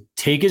to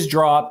take his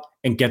drop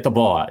and get the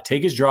ball out.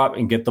 Take his drop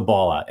and get the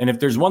ball out. And if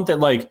there's one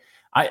that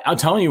I'm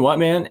telling you what,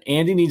 man,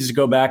 Andy needs to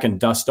go back and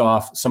dust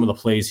off some of the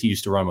plays he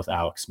used to run with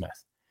Alex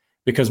Smith,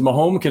 because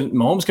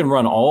Mahomes can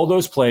run all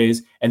those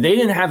plays, and they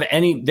didn't have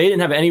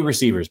any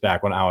receivers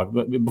back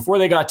when before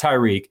they got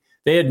Tyreek,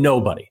 they had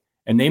nobody,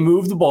 and they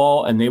moved the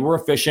ball and they were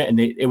efficient, and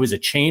it was a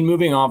chain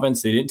moving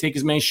offense. They didn't take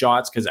as many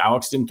shots because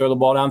Alex didn't throw the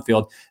ball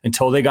downfield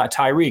until they got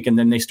Tyreek, and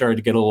then they started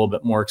to get a little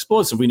bit more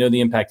explosive. We know the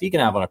impact he can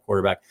have on a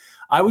quarterback.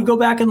 I would go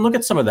back and look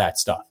at some of that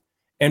stuff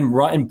and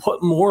run and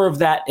put more of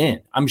that in.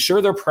 I'm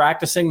sure they're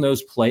practicing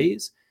those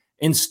plays.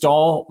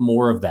 Install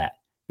more of that,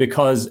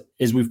 because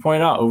as we've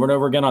pointed out over and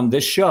over again on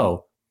this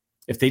show,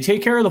 if they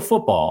take care of the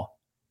football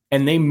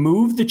and they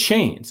move the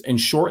chains and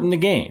shorten the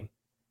game,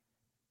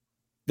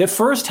 the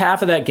first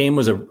half of that game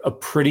was a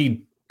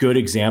pretty good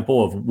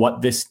example of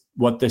what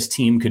this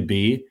team could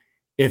be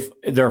if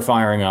they're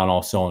firing on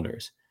all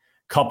cylinders.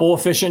 Couple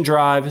efficient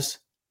drives,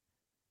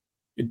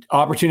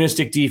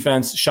 opportunistic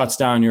defense shuts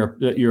down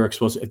your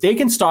explosive. If they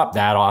can stop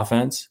that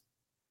offense,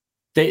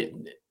 they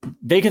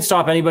can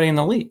stop anybody in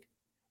the league.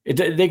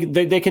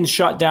 They can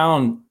shut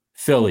down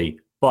Philly,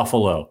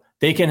 Buffalo.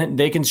 They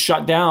can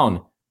shut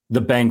down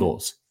the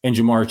Bengals and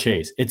Jamar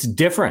Chase. It's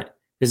different.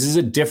 This is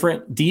a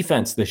different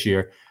defense this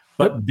year,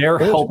 but they're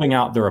helping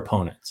out their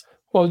opponents.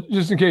 Well,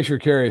 just in case you're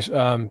curious,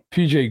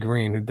 PJ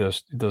Green, who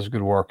does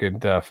good work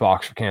at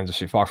Fox for Kansas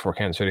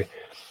City,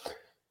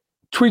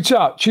 tweets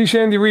out, Chiefs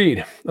Andy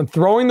Reid, I'm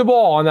throwing the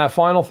ball on that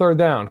final third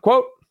down.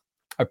 Quote,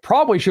 I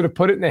probably should have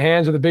put it in the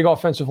hands of the big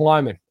offensive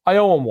lineman. I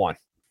owe him one.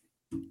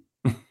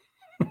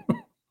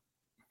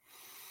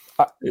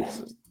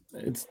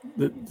 It's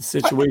the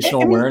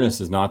situational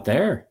awareness is not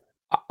there.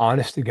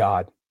 Honest to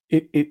God,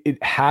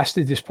 it has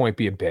to at this point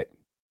be a bit.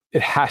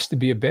 It has to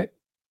be a bit.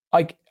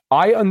 Like,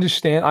 I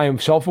understand. I am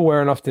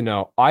self-aware enough to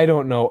know I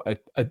don't know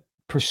a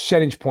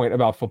percentage point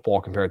about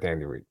football compared to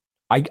Andy Reid.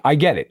 I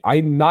get it.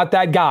 I'm not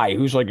that guy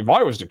who's like, if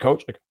I was the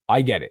coach,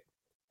 I get it.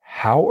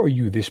 How are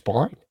you this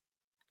blind?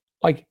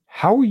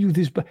 How are you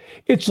this blind?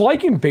 It's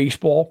like in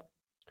baseball,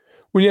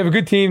 when you have a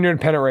good team, they're in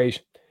pennant race,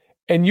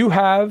 and you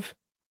have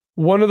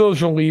one of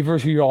those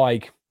relievers who you're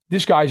like,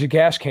 this guy's a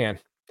gas can.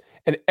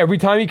 And every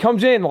time he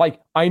comes in,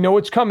 I know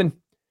it's coming.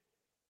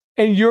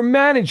 And your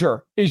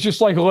manager is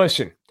just like,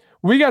 listen,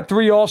 we got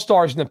 3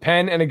 all-stars in the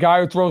pen and a guy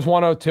who throws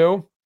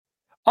 102.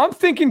 I'm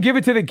thinking give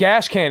it to the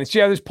gas can and see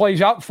how this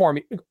plays out for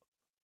me.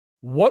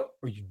 What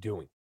are you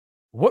doing?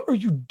 What are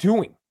you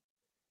doing?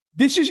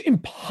 This is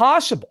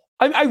impossible.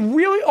 I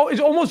really, it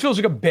almost feels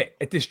like a bit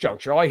at this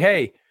juncture. Like,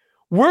 hey,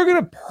 we're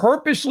going to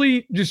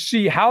purposely just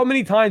see how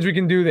many times we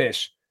can do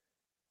this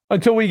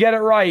until we get it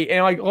right.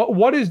 And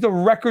what is the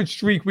record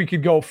streak we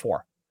could go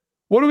for?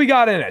 What do we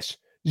got in us?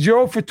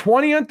 0 for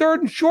 20 on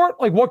third and short?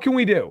 What can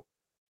we do?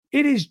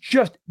 It is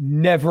just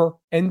never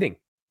ending.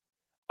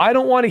 I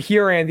don't want to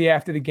hear Andy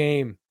after the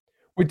game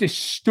with this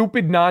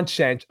stupid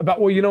nonsense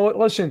about, well, you know what?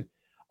 Listen,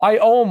 I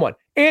owe him one.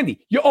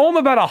 Andy, you owe him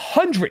about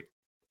 100.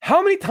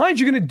 How many times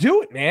are you going to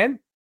do it, man?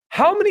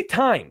 How many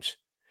times?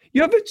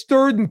 If it's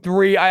 3rd and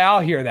 3,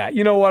 I'll hear that.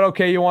 You know what?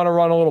 Okay, you want to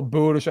run a little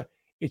boot or something.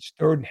 It's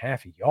 3rd and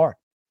half a yard.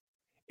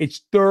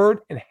 It's 3rd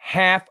and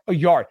half a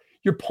yard.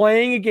 You're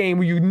playing a game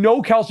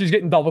where Kelsey's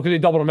getting doubled because they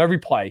doubled him every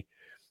play.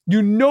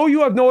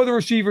 You have no other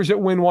receivers that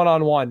win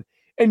one-on-one.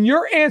 And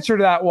your answer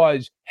to that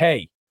was,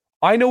 hey,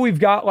 I know we've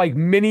got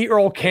mini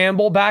Earl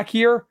Campbell back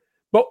here,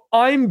 but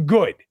I'm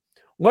good.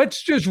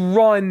 Let's just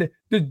run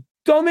the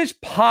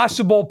dumbest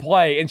possible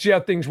play and see how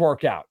things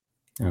work out.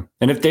 Yeah.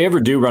 And if they ever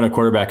do run a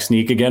quarterback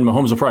sneak again,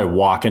 Mahomes will probably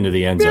walk into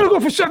the end zone. It'll go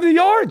for 70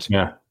 yards.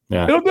 Yeah.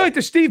 It'll be like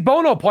the Steve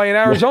Bono play in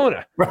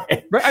Arizona.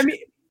 Right. I mean,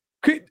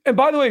 and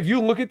by the way, if you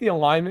look at the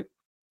alignment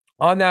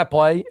on that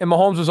play and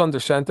Mahomes was under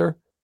center,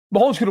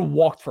 Mahomes could have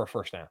walked for a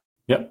first down.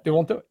 Yep. They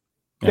won't do it.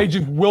 Yeah. They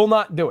just will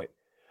not do it.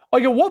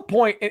 At what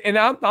point, and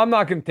I'm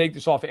not going to take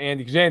this off of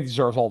Andy because Andy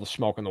deserves all the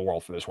smoke in the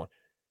world for this one.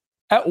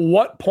 At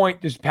what point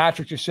does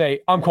Patrick just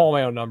say, I'm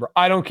calling my own number?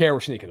 I don't care.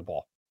 We're sneaking the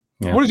ball.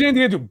 Yeah. What is Andy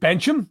going to do?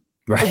 Bench him?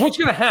 Right. What's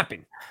going to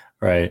happen?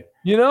 Right.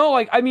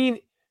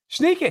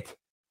 Sneak it.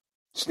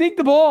 Sneak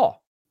the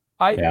ball.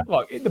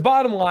 Look, the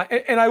bottom line,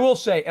 and I will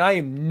say, and I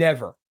am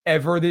never,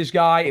 ever this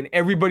guy, and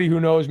everybody who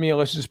knows me and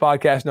listens to this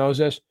podcast knows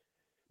this,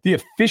 the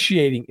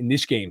officiating in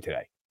this game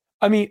today.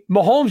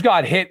 Mahomes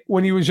got hit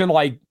when he was in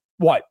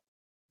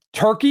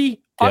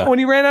Turkey? Yeah. When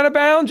he ran out of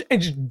bounds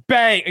and just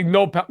bang,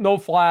 no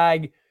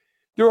flag.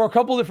 There were a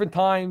couple different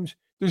times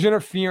there's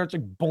interference,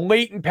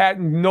 blatant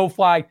patent, no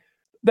flag.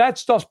 That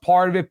stuff's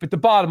part of it, but the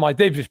bottom line,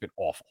 they've just been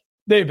awful.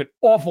 They've been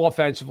awful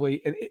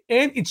offensively, and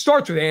it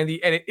starts with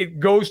Andy, and it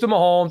goes to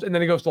Mahomes, and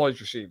then it goes to all his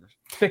receivers.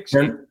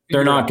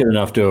 They're not good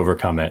enough to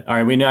overcome it.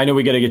 All right, I know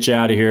we got to get you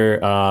out of here.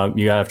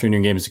 You got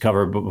afternoon games to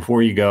cover, but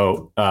before you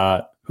go,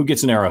 who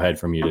gets an arrowhead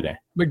from you today?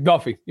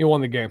 McDuffie. He won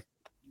the game.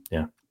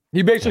 Yeah,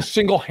 he basically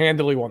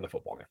single-handedly won the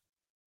football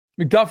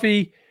game.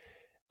 McDuffie.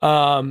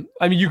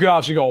 You could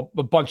obviously go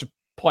a bunch of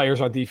players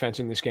on defense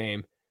in this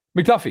game.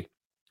 McDuffie.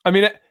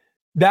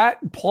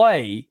 That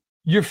play,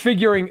 you're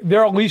figuring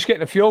they're at least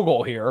getting a field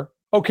goal here.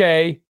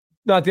 Okay,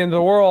 not the end of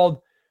the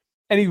world.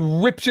 And he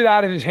rips it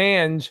out of his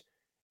hands.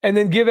 And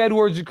then give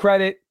Edwards the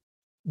credit.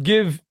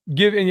 And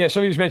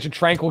somebody just mentioned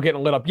Tranquil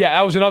getting lit up. Yeah,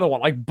 that was another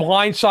one. Like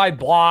blindside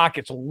block.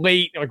 It's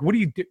late. Like, what do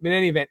you do? In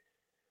any event,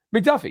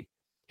 McDuffie,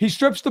 he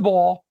strips the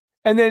ball.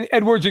 And then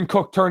Edwards and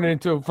Cook turn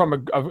it from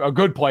a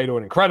good play to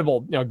an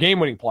incredible,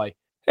 game-winning play.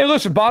 Hey,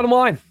 listen, bottom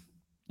line,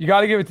 you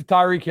got to give it to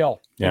Tyreek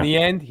Hill. Yeah. In the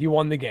end, he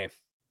won the game.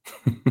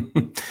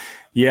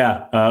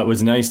 Yeah, it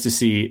was nice to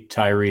see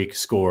Tyreek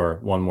score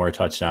one more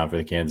touchdown for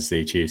the Kansas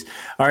City Chiefs.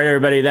 All right,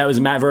 everybody, that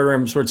was Matt Verder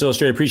from Sports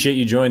Illustrated. Appreciate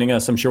you joining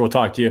us. I'm sure we'll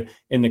talk to you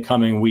in the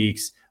coming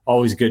weeks.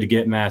 Always good to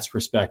get Matt's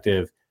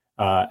perspective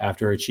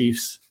after a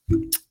Chiefs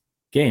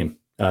game.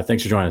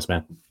 Thanks for joining us,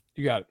 man.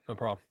 You got it. No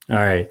problem. All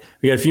right.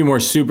 We got a few more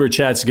super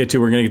chats to get to.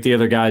 We're going to get the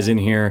other guys in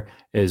here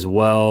as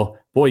well.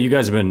 Boy, you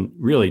guys have been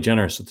really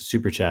generous with the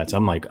super chats.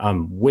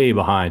 I'm way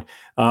behind.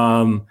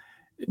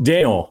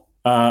 Daniel,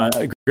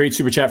 great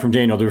super chat from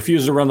Daniel. The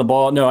refusal to run the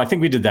ball. No, I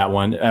think we did that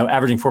one.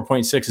 Averaging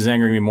 4.6 is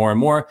angering me more and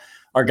more.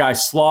 Our guy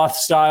Sloth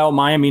style,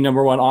 Miami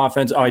 #1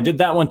 offense. Oh, I did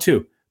that one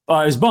too. It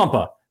was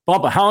Bumpa.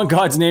 How in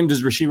God's name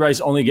does Rashee Rice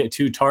only get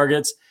 2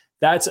 targets?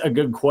 That's a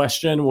good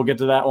question. We'll get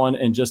to that one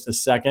in just a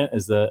second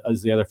as the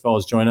other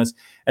fellows join us.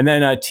 And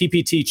then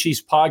TPT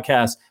Chiefs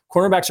podcast.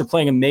 Cornerbacks are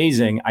playing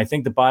amazing. I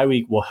think the bye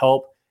week will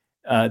help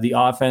the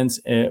offense.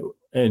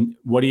 And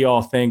what do you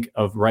all think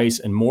of Rice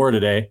and Moore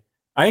today?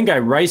 I think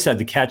Rice had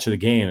the catch of the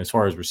game as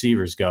far as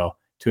receivers go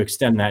to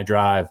extend that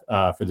drive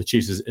for the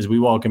Chiefs as we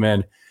welcome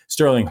in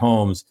Sterling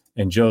Holmes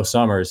and Joe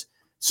Summers.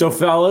 So,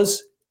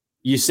 fellas,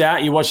 you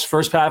watched the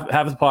first half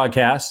of the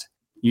podcast.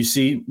 You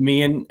see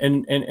me and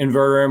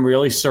Verder. I'm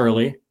really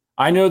surly.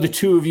 I know the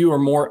two of you are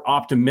more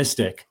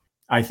optimistic,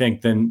 I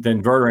think, than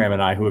Verderam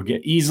and I, who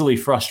get easily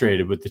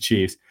frustrated with the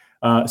Chiefs.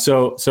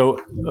 So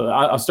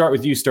I'll start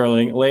with you,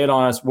 Sterling. Lay it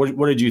on us. What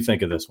did you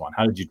think of this one?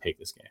 How did you take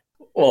this game?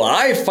 Well,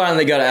 I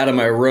finally got out of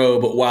my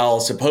robe while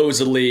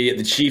supposedly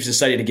the Chiefs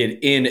decided to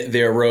get in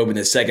their robe in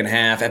the second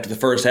half. After the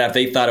first half,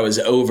 they thought it was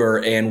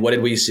over. And what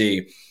did we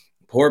see?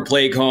 Poor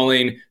play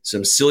calling,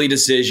 some silly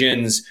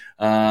decisions.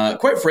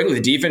 Quite frankly,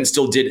 the defense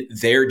still did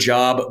their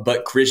job,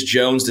 but Chris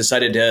Jones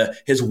decided to,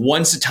 his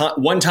one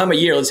time a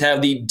year, let's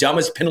have the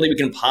dumbest penalty we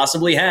can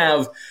possibly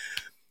have.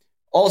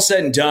 All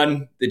said and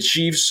done, the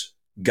Chiefs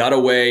got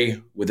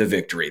away with a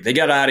victory. They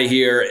got out of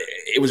here.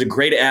 It was a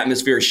great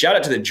atmosphere. Shout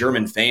out to the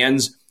German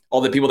fans,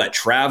 all the people that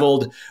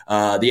traveled.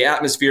 The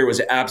atmosphere was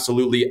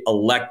absolutely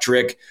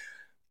electric.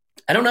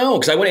 I don't know,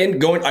 because I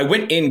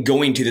went in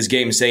going to this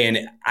game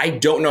saying, I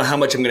don't know how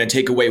much I'm going to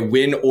take away,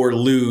 win or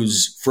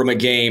lose, from a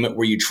game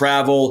where you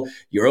travel,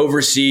 you're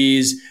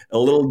overseas, a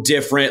little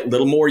different, a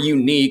little more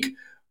unique.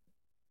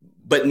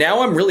 But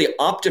now I'm really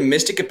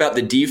optimistic about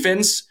the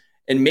defense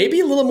and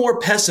maybe a little more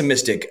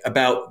pessimistic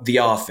about the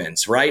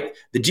offense, right?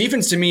 The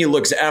defense to me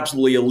looks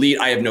absolutely elite.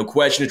 I have no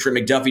question. Trent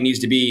McDuffie needs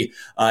to be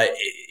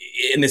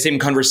in the same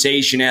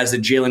conversation as the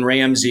Jalen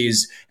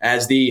Ramseys,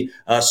 as the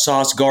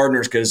Sauce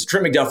Gardners, because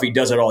Trent McDuffie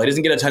does it all. He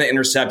doesn't get a ton of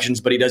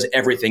interceptions, but he does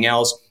everything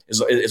else,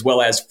 as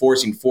well as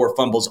forcing 4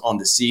 fumbles on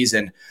the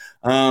season.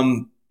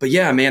 But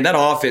yeah, man, that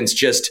offense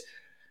it's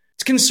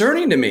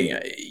concerning to me.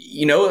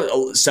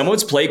 Some of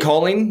it's play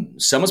calling,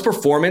 some is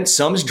performance,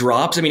 some's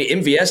drops. I mean,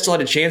 MVS still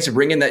had a chance to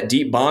bring in that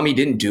deep bomb. He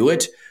didn't do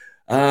it.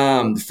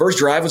 The first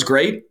drive was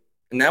great,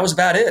 and that was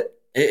about it.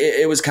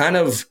 It was kind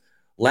of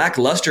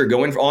lackluster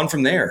going on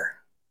from there.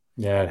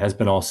 Yeah, it has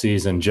been all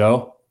season.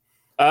 Joe?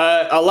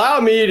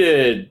 Allow me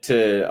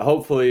to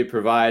hopefully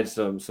provide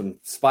some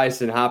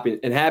spice and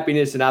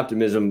happiness and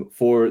optimism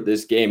for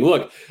this game.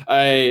 Look,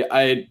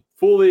 I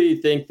fully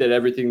think that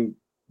everything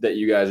that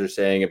you guys are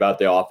saying about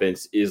the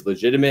offense is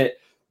legitimate.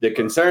 The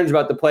concerns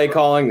about the play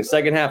calling, the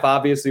second half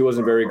obviously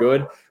wasn't very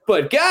good.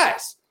 But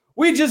guys,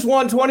 we just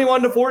won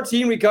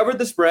 21-14. We covered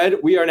the spread.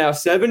 We are now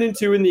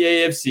 7-2 in the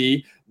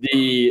AFC.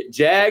 The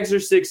Jags are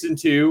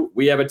 6-2.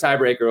 We have a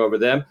tiebreaker over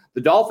them.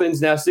 The Dolphins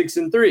now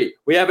 6-3.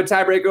 We have a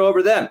tiebreaker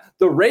over them.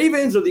 The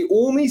Ravens are the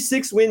only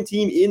 6-win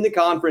team in the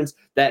conference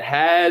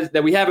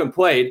that we haven't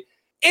played.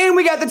 And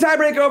we got the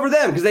tiebreaker over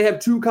them because they have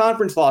 2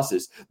 conference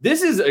losses.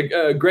 This is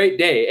a great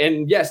day.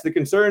 And yes, the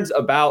concerns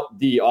about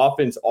the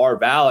offense are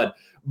valid.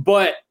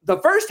 But the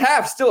first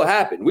half still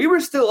happened. We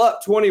were still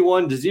up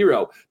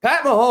 21-0.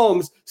 Pat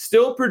Mahomes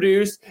still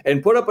produced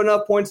and put up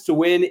enough points to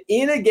win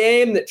in a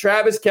game that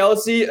Travis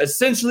Kelce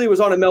essentially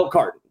was on a milk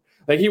carton.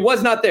 Like, he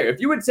was not there.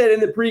 If you had said in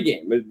the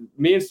pregame,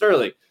 me and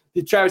Sterling,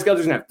 Travis Kelce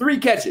was going to have 3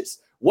 catches,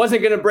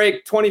 wasn't going to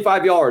break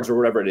 25 yards or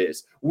whatever it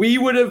is, we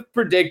would have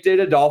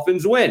predicted a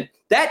Dolphins win.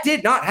 That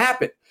did not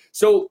happen.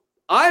 So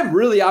I'm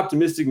really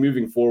optimistic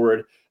moving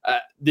forward.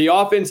 The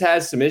offense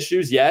has some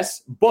issues,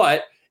 yes,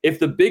 but if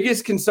the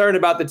biggest concern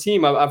about the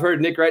team, I've heard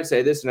Nick Wright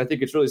say this, and I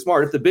think it's really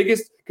smart. If the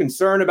biggest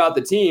concern about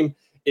the team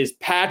is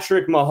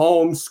Patrick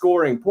Mahomes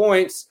scoring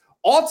points,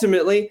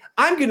 ultimately,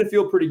 I'm going to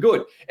feel pretty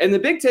good. And the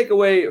big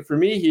takeaway for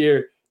me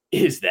here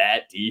is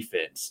that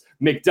defense.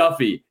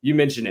 McDuffie, you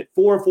mentioned it,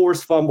 4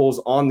 forced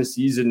fumbles on the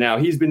season now.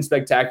 He's been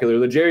spectacular.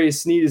 L'Jarius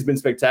Sneed has been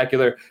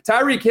spectacular.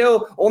 Tyreek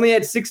Hill only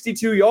had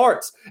 62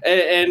 yards.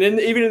 And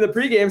even in the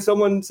pregame,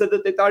 someone said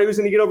that they thought he was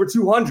going to get over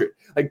 200.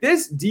 Like,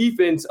 this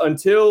defense,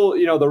 until,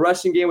 the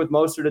rushing game with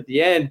Mostert at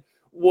the end,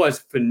 was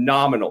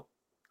phenomenal.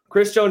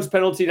 Chris Jones'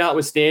 penalty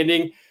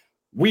notwithstanding,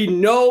 we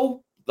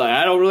know,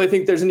 I don't really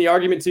think there's any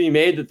argument to be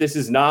made that this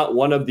is not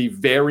one of the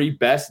very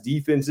best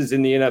defenses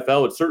in the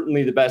NFL. It's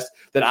certainly the best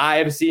that I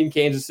have seen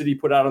Kansas City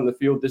put out on the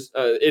field this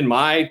in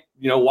my,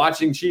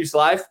 watching Chiefs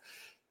life.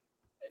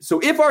 So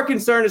if our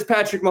concern is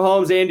Patrick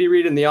Mahomes, Andy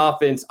Reid, and the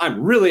offense,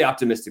 I'm really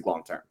optimistic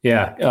long term.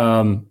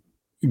 Yeah,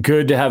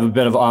 good to have a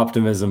bit of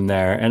optimism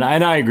there. And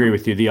I agree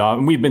with you.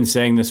 We've been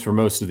saying this for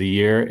most of the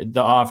year.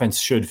 The offense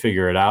should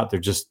figure it out.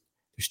 There's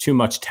too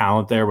much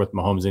talent there with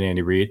Mahomes and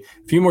Andy Reid.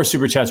 A few more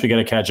super chats we got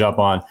to catch up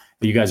on.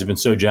 You guys have been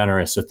so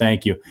generous, so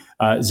thank you.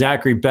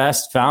 Zachary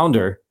Best,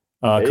 co-founder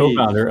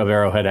of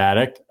Arrowhead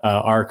Addict,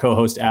 our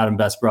co-host Adam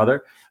Best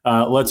brother.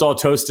 Let's all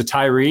toast to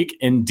Tyreek.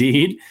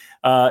 Indeed.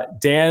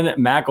 Dan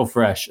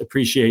McElfresh,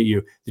 appreciate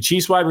you. The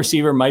Chiefs wide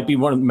receiver might be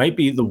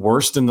the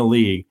worst in the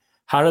league.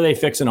 How do they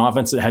fix an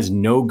offense that has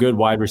no good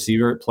wide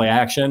receiver play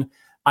action?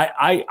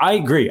 I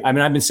agree. I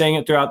mean, I've been saying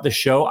it throughout the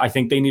show. I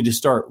think they need to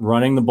start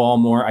running the ball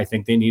more. I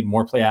think they need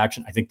more play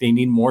action. I think they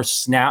need more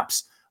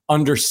snaps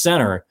under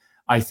center.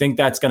 I think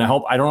that's going to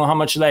help. I don't know how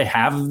much they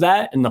have of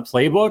that in the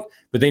playbook,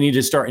 but they need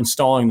to start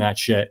installing that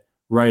shit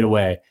right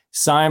away.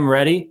 Sim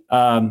ready.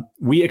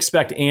 We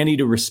expect Andy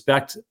to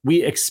respect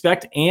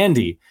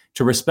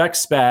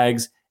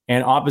Spags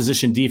and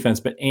opposition defense,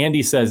 but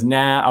Andy says,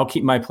 nah, I'll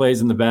keep my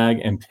plays in the bag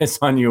and piss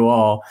on you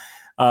all.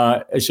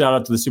 A shout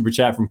out to the super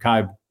chat from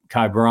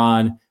Kai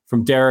Braun,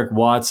 from Derek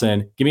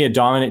Watson. Give me a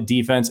dominant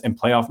defense and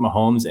playoff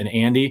Mahomes and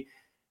Andy.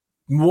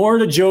 More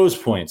to Joe's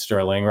point,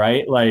 Sterling,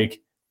 right? Like,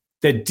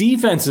 the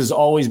defense has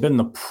always been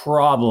the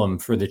problem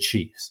for the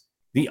Chiefs.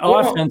 The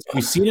offense,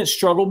 we've seen it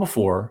struggle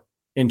before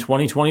in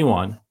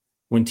 2021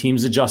 when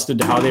teams adjusted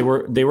to how they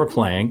were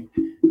playing.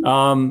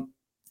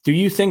 Do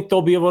you think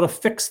they'll be able to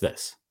fix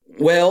this?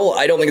 Well,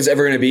 I don't think it's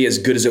ever going to be as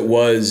good as it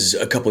was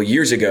a couple of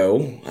years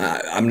ago.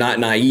 I'm not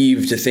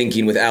naive to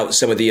thinking without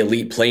some of the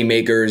elite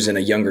playmakers and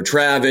a younger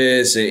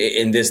Travis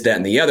and this, that,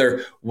 and the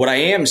other. What I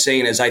am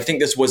saying is I think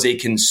this was a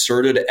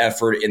concerted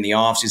effort in the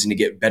offseason to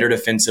get better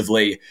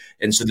defensively.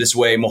 And so this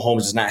way,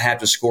 Mahomes does not have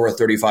to score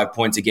 35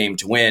 points a game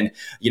to win.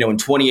 In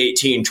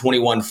 2018,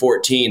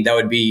 21-14, that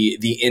would be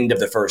the end of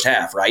the first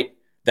half, right?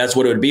 That's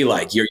what it would be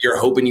like. You're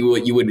hoping you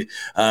would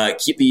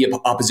keep the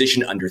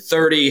opposition under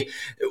 30.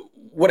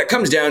 What it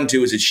comes down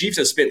to is the Chiefs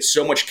have spent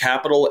so much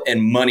capital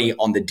and money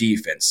on the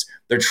defense.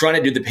 They're trying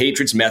to do the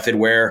Patriots method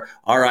where,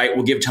 all right,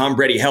 we'll give Tom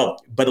Brady help,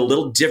 but a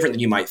little different than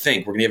you might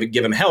think. We're going to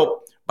give him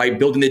help by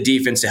building the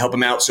defense to help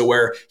him out, so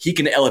where he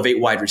can elevate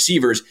wide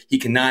receivers, he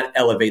cannot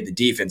elevate the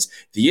defense.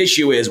 The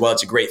issue is, while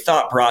it's a great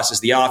thought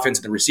process, the offense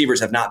and the receivers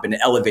have not been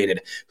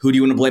elevated. Who do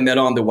you want to blame that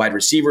on? The wide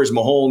receivers,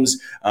 Mahomes,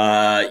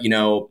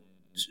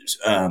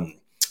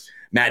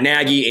 Matt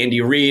Nagy, Andy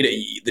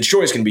Reid, the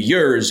choice can be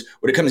yours.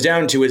 What it comes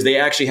down to is they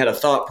actually had a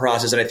thought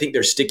process, and I think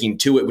they're sticking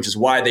to it, which is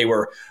why they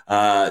were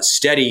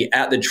steady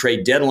at the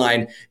trade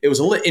deadline. It was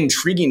a little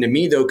intriguing to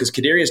me, though, because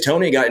Kadarius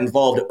Toney got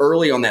involved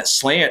early on that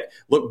slant,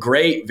 looked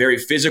great, very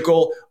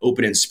physical,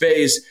 open in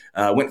space,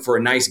 went for a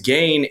nice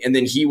gain, and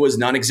then he was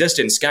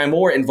non-existent. Sky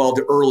Moore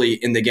involved early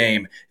in the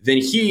game, then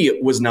he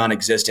was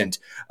non-existent.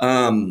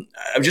 I'm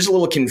just a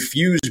little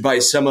confused by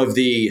some of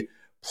the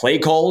play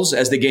calls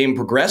as the game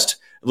progressed.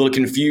 A little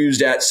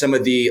confused at some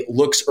of the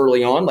looks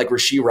early on, like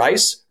Rashee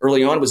Rice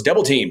early on was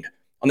double teamed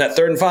on that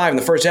 3rd and 5 in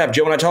the first half.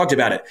 Joe and I talked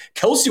about it.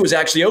 Kelsey was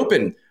actually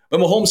open, but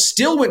Mahomes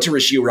still went to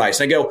Rashee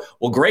Rice. And I go,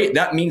 well, great.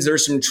 That means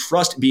there's some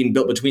trust being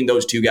built between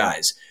those two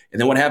guys.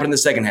 And then what happened in the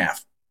second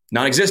half?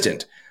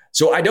 Non-existent.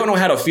 So I don't know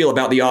how to feel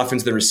about the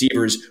offense, the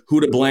receivers, who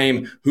to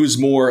blame, who's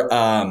more,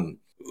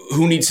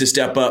 who needs to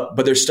step up.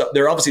 But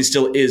there obviously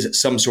still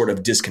is some sort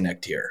of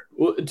disconnect here.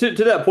 Well, to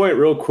that point,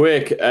 real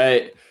quick,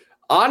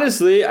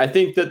 honestly, I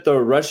think that the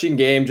rushing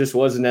game just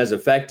wasn't as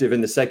effective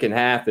in the second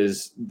half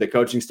as the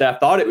coaching staff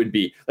thought it would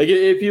be. Like,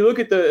 if you look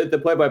at the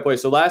play-by-play,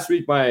 so last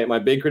week my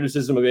big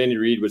criticism of Andy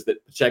Reid was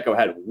that Pacheco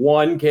had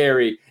 1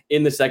 carry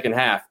in the second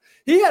half.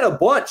 He had a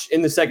bunch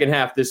in the second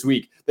half this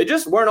week. They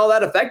just weren't all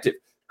that effective.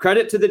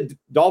 Credit to the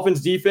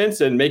Dolphins defense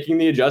and making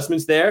the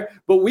adjustments there,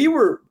 but we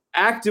were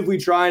actively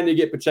trying to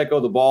get Pacheco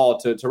the ball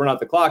to run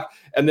out the clock.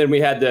 And then we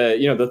had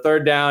the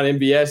 3rd down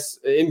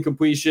MVS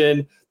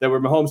incompletion that where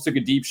Mahomes took a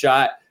deep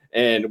shot.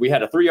 And we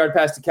had a 3-yard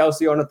pass to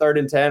Kelsey on a 3rd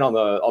and 10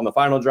 on the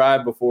final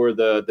drive before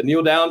the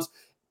kneel downs.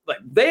 Like,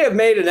 they have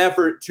made an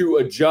effort to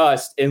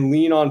adjust and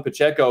lean on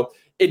Pacheco.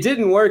 It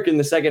didn't work in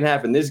the second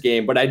half in this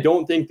game, but I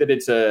don't think that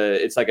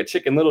it's like a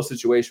Chicken Little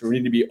situation where we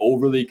need to be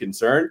overly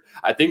concerned.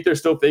 I think they're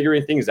still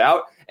figuring things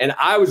out. And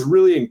I was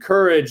really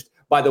encouraged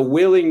by the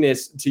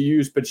willingness to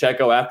use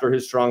Pacheco after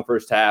his strong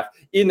first half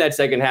in that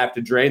second half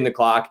to drain the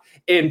clock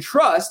and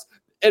trust.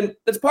 And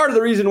that's part of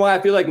the reason why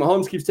I feel like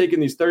Mahomes keeps taking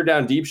these third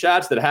down deep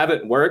shots that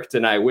haven't worked.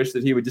 And I wish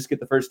that he would just get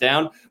the first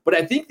down. But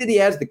I think that he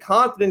has the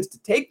confidence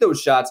to take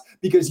those shots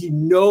because he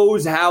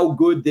knows how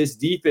good this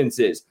defense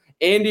is.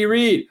 Andy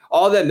Reid,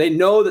 all of them, they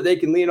know that they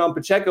can lean on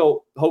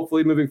Pacheco,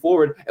 hopefully moving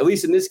forward. At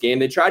least in this game,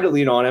 they tried to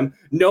lean on him,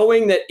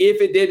 knowing that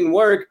if it didn't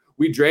work,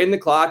 we drained the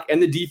clock and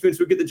the defense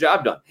would get the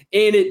job done.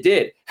 And it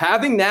did.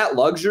 Having that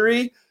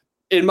luxury,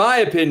 in my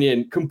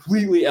opinion,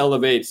 completely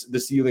elevates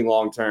the ceiling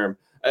long term,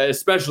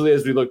 especially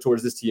as we look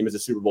towards this team as a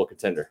Super Bowl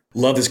contender.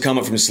 Love this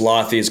comment from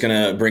Slothy. It's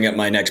going to bring up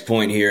my next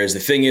point here. Is the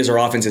thing is, our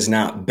offense is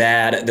not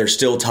bad. They're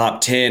still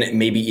top 10,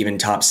 maybe even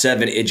top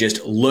 7. It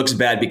just looks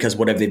bad because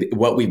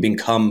what we've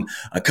become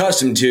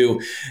accustomed to.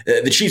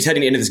 The Chiefs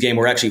heading into this game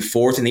were actually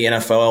 4th in the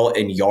NFL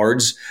in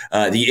yards.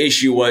 The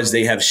issue was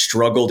they have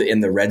struggled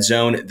in the red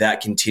zone.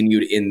 That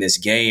continued in this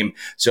game.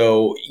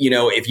 So,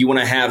 if you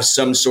want to have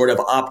some sort of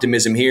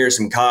optimism here,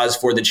 some cause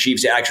for the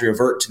Chiefs to actually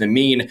revert to the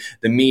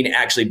mean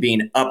actually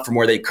being up from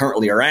where they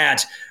currently are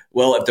at.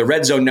 Well, if the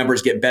red zone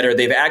numbers get better,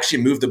 they've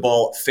actually moved the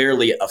ball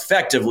fairly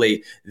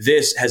effectively.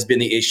 This has been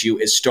the issue,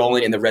 is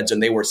stalling in the red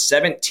zone. They were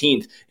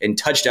 17th in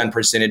touchdown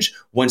percentage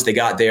once they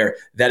got there.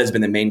 That has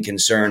been the main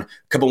concern. A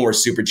couple more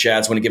super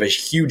chats. I want to give a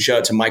huge shout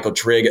out to Michael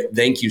Trigg.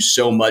 Thank you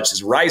so much.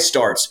 As Rice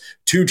starts,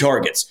 2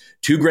 targets,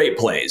 2 great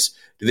plays.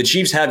 Do the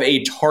Chiefs have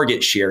a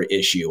target share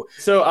issue?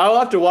 So I'll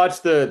have to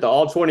watch the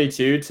all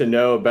 22 to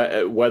know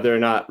about whether or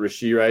not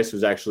Rashee Rice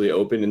was actually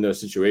open in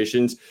those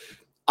situations.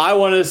 I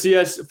want to see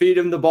us feed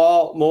him the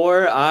ball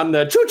more. I'm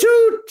the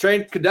choo-choo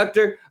train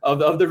conductor of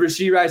the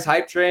Rashee Rice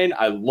hype train.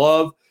 I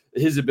love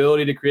his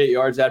ability to create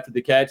yards after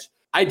the catch.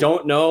 I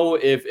don't know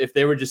if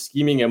they were just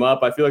scheming him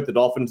up. I feel like the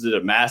Dolphins did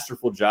a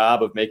masterful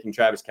job of making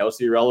Travis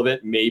Kelce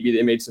irrelevant. Maybe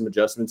they made some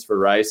adjustments for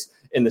Rice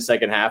in the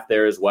second half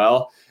there as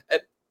well.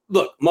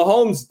 Look,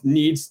 Mahomes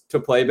needs to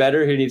play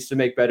better. He needs to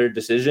make better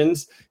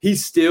decisions.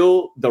 He's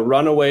still the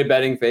runaway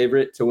betting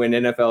favorite to win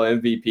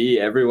NFL MVP.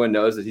 Everyone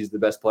knows that he's the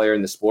best player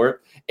in the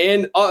sport.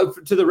 And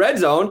to the red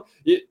zone,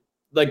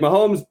 like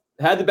Mahomes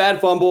had the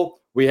bad fumble.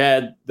 We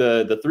had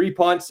the 3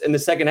 punts in the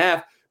second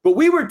half, but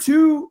we were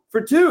 2 for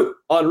 2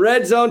 on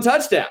red zone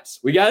touchdowns.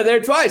 We got it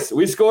there twice.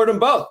 We scored them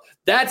both.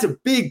 That's a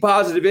big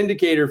positive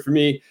indicator for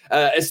me,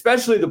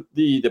 especially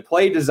the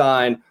play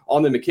design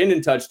on the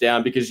McKinnon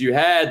touchdown, because you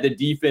had the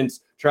defense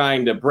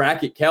trying to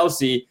bracket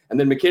Kelce, and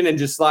then McKinnon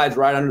just slides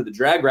right under the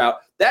drag route.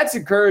 That's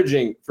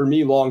encouraging for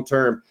me long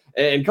term.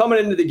 And coming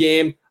into the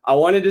game, I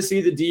wanted to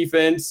see the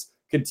defense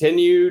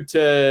continue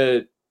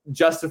to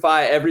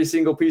justify every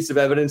single piece of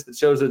evidence that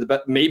shows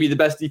they're maybe the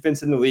best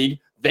defense in the league.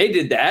 They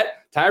did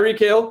that. Tyreek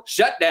Hill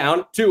shut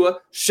down. Tua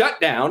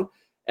shut down.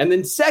 And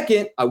then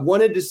second, I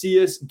wanted to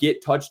see us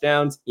get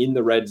touchdowns in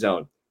the red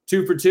zone.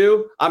 2 for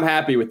 2, I'm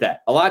happy with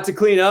that. A lot to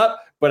clean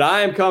up, but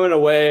I am coming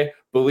away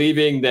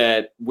believing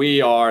that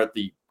we are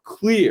the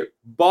clear,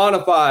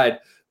 bona fide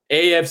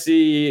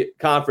AFC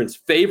conference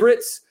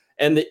favorites.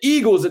 And the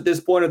Eagles at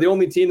this point are the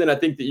only team that I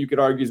think that you could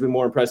argue has been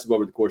more impressive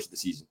over the course of the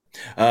season.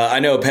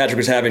 I know Patrick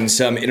was having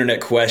some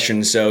internet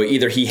questions, so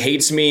either he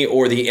hates me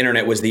or the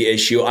internet was the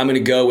issue. I'm going to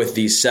go with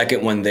the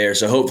second one there.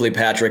 So hopefully,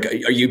 Patrick,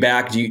 are you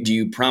back? Do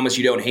you promise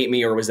you don't hate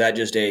me, or was that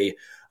just a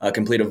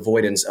complete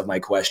avoidance of my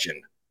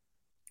question?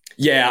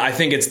 Yeah, I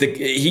think it's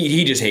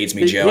he just hates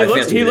me, Joe.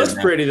 He looks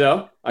pretty,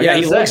 though. Yeah,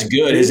 he looks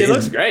good. He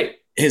looks great.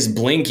 His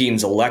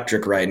blinking's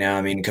electric right now.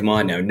 I mean, come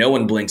on now. No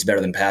one blinks better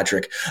than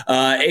Patrick.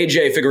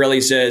 AJ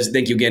Figarelli says,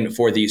 thank you again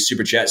for the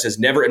super chat. Says,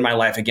 never in my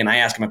life again. I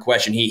ask him a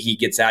question. He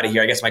gets out of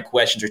here. I guess my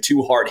questions are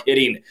too hard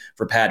hitting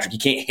for Patrick. He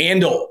can't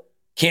handle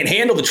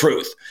the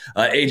truth.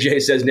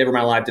 AJ says, never in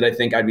my life did I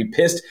think I'd be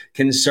pissed,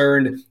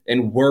 concerned,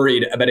 and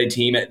worried about a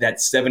team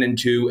that's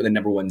 7-2 and the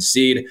number 1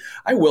 seed.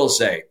 I will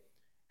say,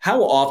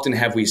 how often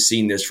have we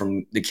seen this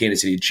from the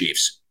Kansas City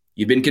Chiefs?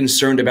 You've been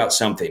concerned about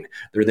something.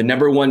 They're the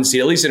number 1 seed,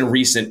 at least in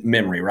recent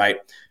memory, right?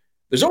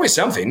 There's always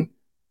something.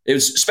 It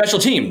was special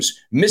teams,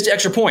 missed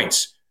extra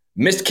points,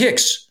 missed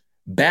kicks,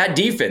 bad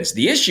defense.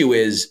 The issue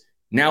is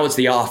now it's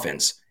the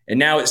offense. And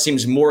now it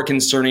seems more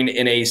concerning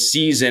in a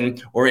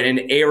season or in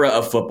an era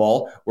of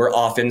football where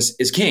offense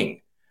is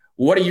king.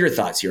 What are your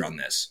thoughts here on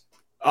this?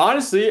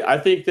 Honestly, I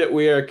think that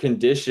we are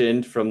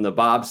conditioned from the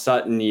Bob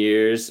Sutton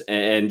years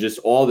and just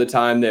all the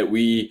time that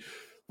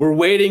we're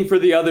waiting for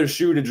the other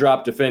shoe to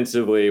drop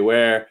defensively,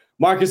 where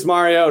Marcus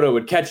Mariota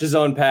would catch his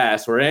own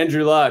pass, where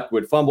Andrew Luck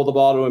would fumble the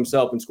ball to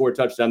himself and score a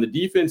touchdown. The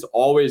defense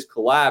always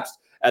collapsed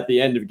at the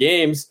end of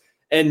games.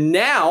 And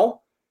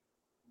now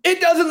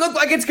it doesn't look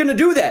like it's going to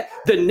do that.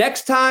 The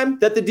next time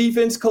that the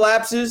defense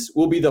collapses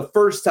will be the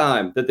first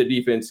time that the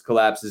defense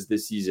collapses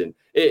this season.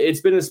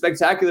 It's been a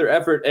spectacular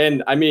effort.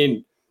 And I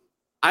mean,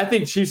 I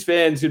think Chiefs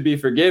fans should be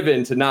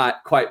forgiven to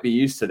not quite be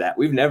used to that.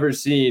 We've never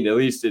seen, at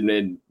least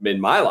in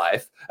my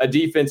life, a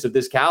defense of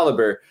this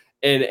caliber.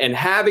 And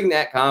having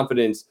that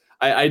confidence,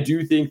 I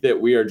do think that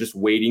we are just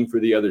waiting for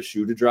the other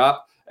shoe to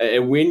drop.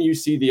 And when you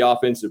see the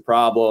offensive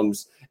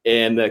problems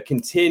and the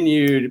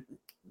continued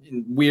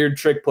weird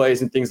trick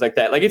plays and things like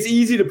that, like, it's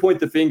easy to point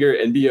the finger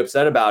and be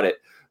upset about it.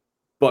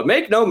 But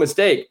make no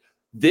mistake,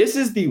 this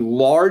is the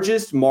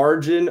largest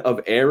margin of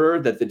error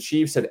that the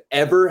Chiefs have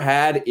ever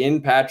had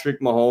in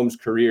Patrick Mahomes'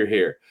 career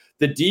here.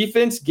 The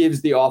defense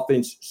gives the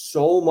offense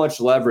so much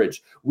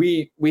leverage.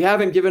 We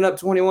haven't given up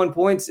 21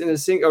 points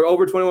or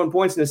over 21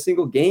 points in a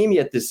single game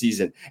yet this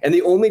season. And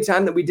the only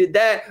time that we did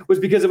that was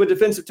because of a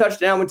defensive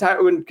touchdown when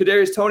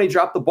Kadarius Toney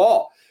dropped the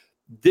ball.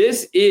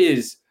 This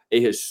is a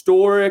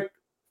historic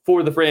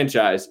for the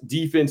franchise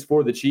defense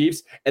for the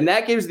Chiefs. And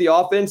that gives the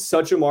offense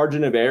such a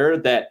margin of error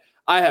that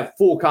I have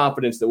full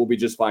confidence that we'll be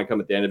just fine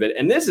come at the end of it.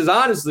 And this is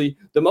honestly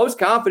the most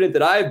confident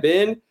that I've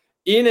been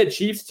in a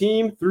Chiefs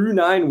team through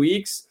 9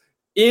 weeks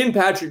in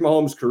Patrick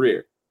Mahomes'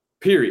 career,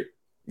 period.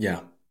 Yeah.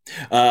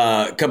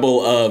 A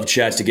couple of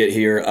chats to get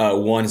here.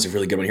 One is a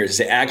really good one here. To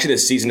say, actually,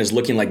 this season is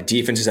looking like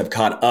defenses have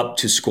caught up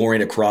to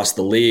scoring across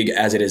the league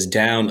as it is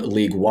down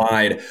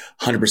league-wide.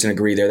 100%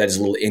 agree there. That is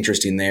a little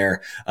interesting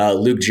there.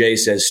 Luke J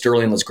says,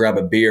 Sterling, let's grab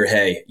a beer.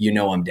 Hey, you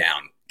know I'm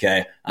down.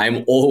 Okay,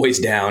 I'm always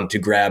down to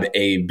grab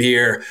a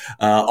beer.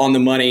 On the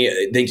money,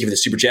 thank you for the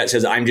super chat.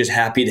 Says, I'm just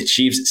happy the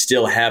Chiefs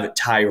still have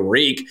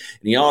Tyreek. And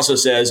he also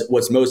says,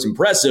 what's most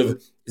impressive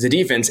is the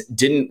defense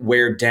didn't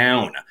wear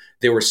down.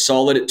 They were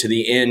solid to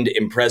the end.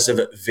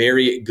 Impressive.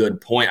 Very good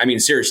point. I mean,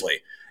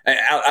 seriously,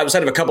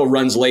 outside of a couple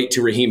runs late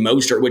to Raheem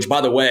Mostert, which,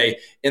 by the way,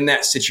 in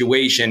that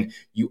situation,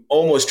 you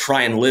almost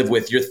try and live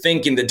with. You're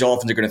thinking the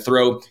Dolphins are going to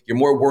throw. You're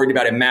more worried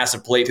about a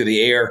massive play through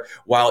the air.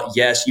 While,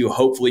 yes, you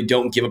hopefully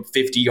don't give up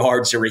 50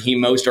 yards to Raheem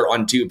Mostert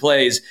on 2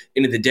 plays.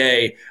 End of the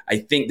day, I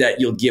think that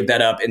you'll give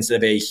that up instead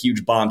of a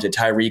huge bomb to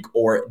Tyreek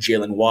or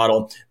Jalen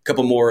Waddle. A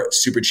couple more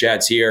super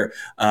chats here.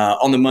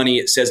 On the money,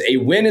 it says, a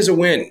win is a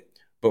win,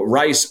 but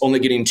Rice only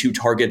getting 2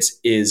 targets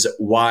is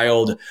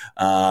wild.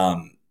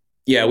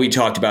 Yeah, we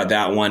talked about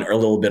that one a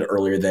little bit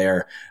earlier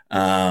there.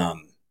 I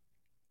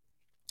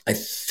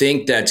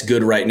think that's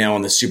good right now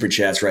on the super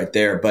chats right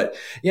there. But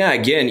yeah,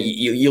 again,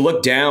 you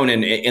look down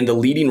and the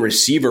leading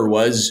receiver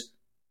was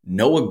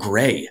Noah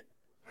Gray.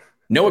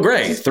 Noah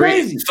Gray,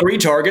 three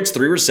targets,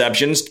 3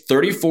 receptions,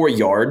 34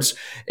 yards.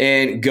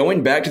 And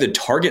going back to the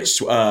target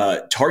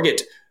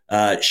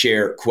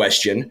share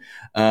question,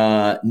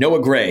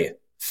 Noah Gray,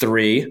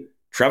 3.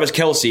 Travis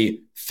Kelce,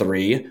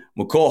 3.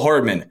 McCole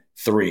Hardman,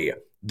 3.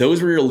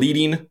 Those were your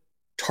leading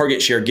target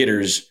share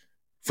getters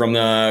from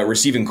the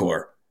receiving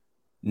corps.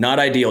 Not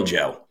ideal,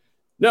 Joe.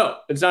 No,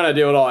 it's not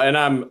ideal at all. And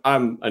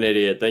I'm an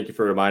idiot. Thank you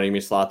for reminding me,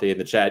 Slothy, in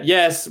the chat.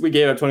 Yes, we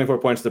gave up 24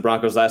 points to the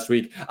Broncos last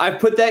week. I've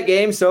put that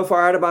game so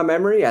far out of my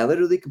memory, I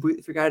literally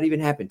completely forgot it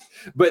even happened.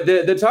 But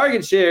the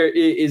target share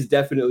is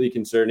definitely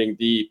concerning.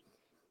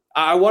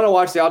 I want to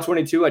watch the All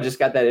 22. I just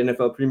got that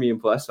NFL Premium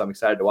Plus, so I'm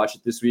excited to watch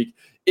it this week.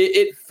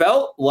 It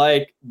felt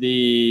like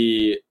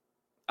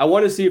I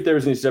want to see if there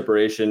was any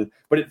separation,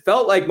 but it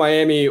felt like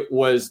Miami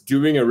was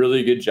doing a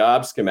really good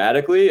job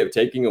schematically of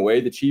taking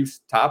away the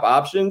Chiefs' top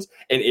options.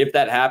 And if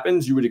that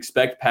happens, you would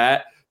expect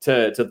Pat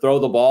to throw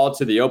the ball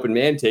to the open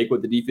man, take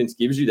what the defense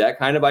gives you, that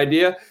kind of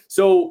idea.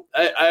 So,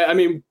 I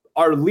mean,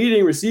 our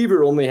leading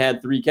receiver only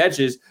had 3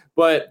 catches,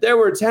 but there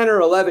were 10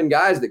 or 11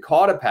 guys that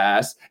caught a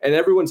pass, and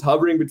everyone's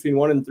hovering between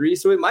 1 and 3.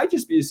 So it might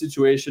just be a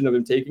situation of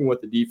him taking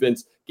what the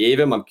defense gave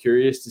him. I'm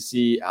curious to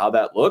see how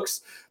that looks.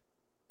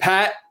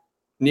 Pat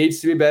needs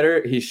to be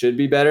better. He should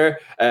be better.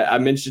 I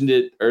mentioned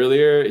it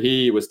earlier.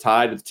 He was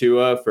tied with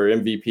Tua for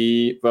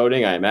MVP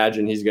voting. I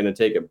imagine he's going to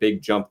take a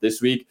big jump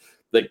this week.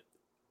 Like,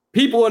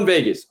 people in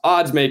Vegas,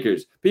 odds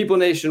makers, people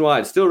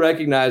nationwide still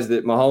recognize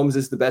that Mahomes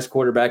is the best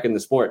quarterback in the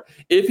sport.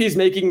 If he's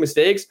making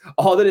mistakes,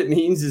 all that it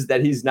means is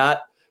that he's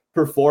not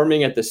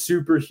performing at the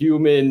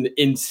superhuman,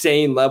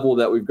 insane level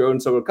that we've grown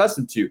so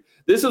accustomed to.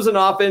 This was an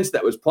offense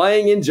that was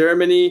playing in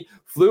Germany,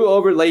 flew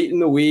over late in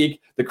the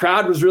week. The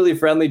crowd was really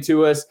friendly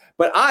to us,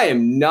 but I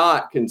am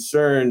not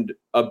concerned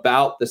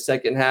about the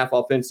second half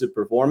offensive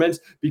performance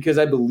because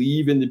I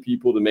believe in the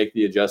people to make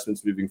the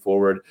adjustments moving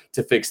forward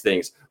to fix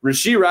things.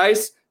 Rashee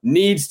Rice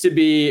needs to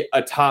be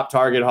a top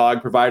target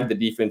hog, provided the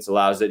defense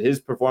allows it. His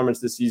performance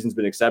this season has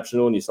been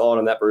exceptional, and you saw it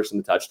on that burst in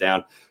the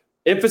touchdown.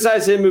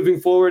 Emphasize him moving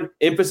forward.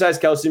 Emphasize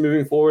Kelce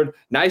moving forward.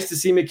 Nice to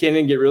see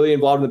McKinnon get really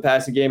involved in the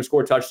passing game,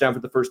 score a touchdown for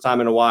the first time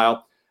in a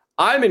while.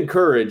 I'm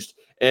encouraged,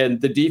 and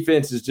the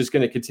defense is just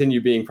going to continue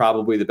being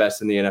probably the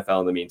best in the NFL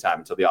in the meantime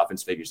until the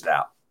offense figures it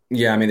out.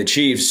 Yeah, I mean, the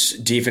Chiefs'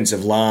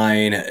 defensive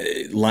line,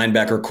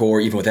 linebacker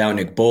core, even without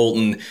Nick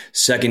Bolton,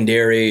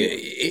 secondary,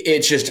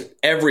 it's just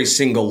every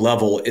single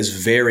level is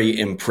very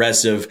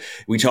impressive.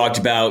 We talked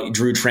about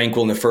Drew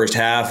Tranquill in the first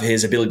half,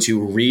 his ability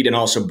to read and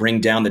also bring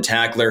down the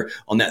tackler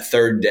on that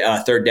third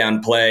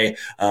down play,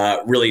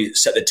 really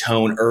set the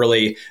tone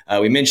early.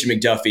 We mentioned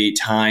McDuffie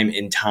time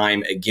and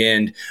time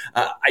again.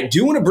 I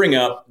do want to bring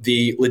up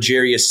the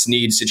L'Jarius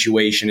Sneed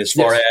situation as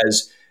far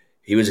as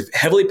he was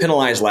heavily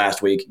penalized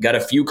last week, got a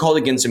few called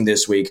against him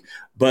this week,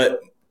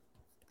 but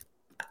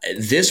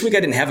This week I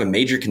didn't have a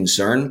major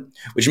concern,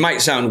 which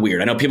might sound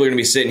weird. I know people are going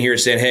to be sitting here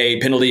saying, hey,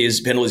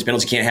 penalties,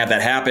 can't have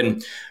that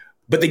happen.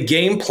 But the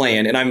game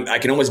plan, and I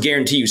can almost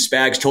guarantee you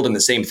Spags told him the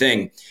same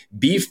thing,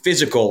 be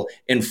physical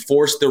and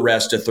force the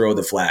rest to throw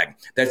the flag.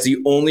 That's the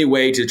only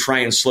way to try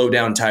and slow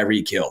down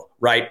Tyreek Hill,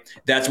 right?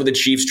 That's what the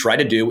Chiefs tried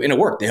to do, and it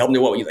worked. They held him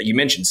to what you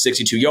mentioned,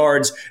 62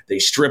 yards. They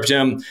stripped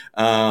him.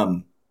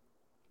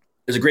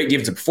 It was a great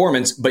defensive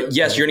performance. But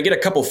yes, you're going to get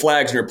a couple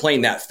flags when you're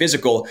playing that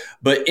physical.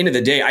 But end of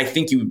the day, I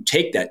think you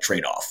take that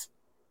trade-off.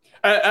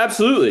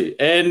 Absolutely.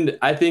 And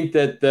I think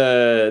that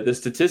the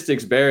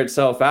statistics bear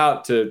itself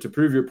out to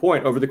prove your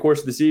point over the course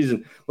of the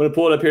season. I'm going to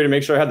pull it up here to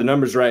make sure I have the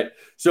numbers right.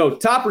 So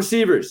top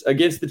receivers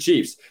against the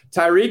Chiefs.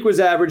 Tyreek was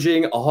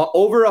averaging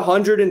over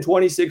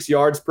 126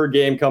 yards per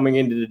game coming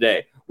into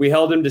today. We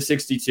held him to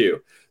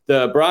 62.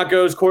 The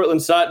Broncos,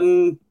 Cortland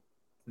Sutton,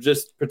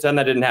 just pretend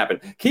that didn't happen.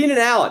 Keenan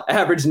Allen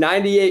averaged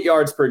 98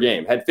 yards per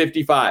game, had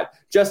 55.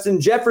 Justin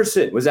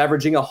Jefferson was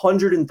averaging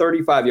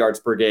 135 yards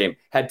per game,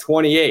 had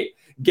 28.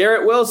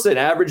 Garrett Wilson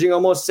averaging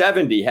almost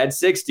 70, had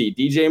 60.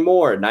 DJ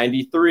Moore,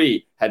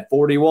 93, had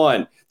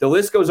 41. The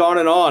list goes on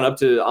and on up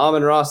to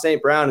Amon-Ra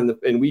St. Brown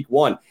in week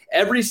one.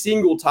 Every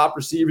single top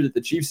receiver that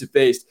the Chiefs have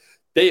faced,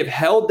 they have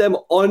held them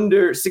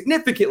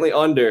significantly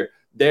under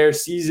their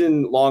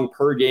season-long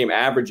per-game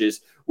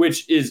averages,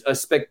 which is a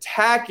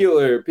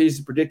spectacular piece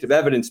of predictive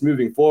evidence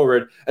moving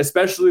forward,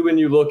 especially when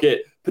you look at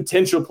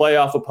potential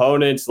playoff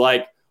opponents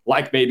like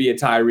maybe a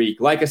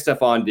Tyreek, like a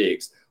Stephon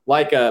Diggs,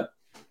 like a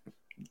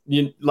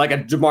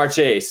Jamar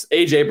Chase,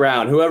 A.J.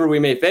 Brown, whoever we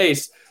may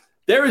face.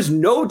 There is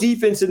no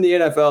defense in the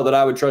NFL that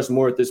I would trust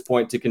more at this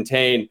point to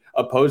contain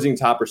opposing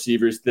top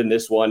receivers than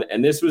this one.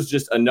 And this was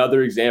just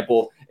another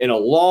example in a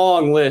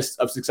long list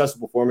of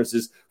successful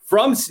performances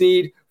from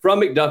Snead,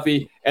 from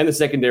McDuffie, and the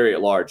secondary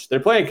at large.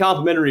 They're playing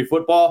complementary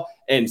football,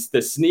 and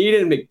the Snead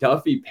and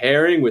McDuffie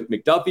pairing with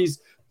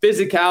McDuffie's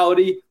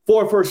physicality,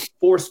 four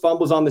forced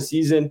fumbles on the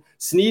season,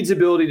 Snead's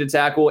ability to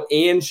tackle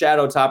and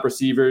shadow top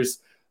receivers.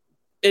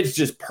 It's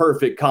just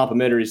perfect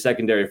complementary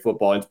secondary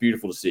football. It's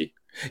beautiful to see.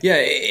 Yeah,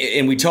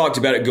 and we talked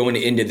about it going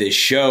into this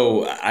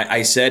show.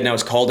 I said, and I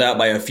was called out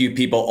by a few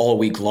people all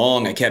week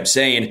long, I kept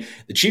saying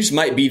the Chiefs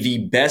might be the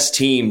best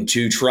team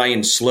to try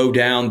and slow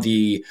down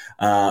the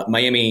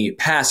Miami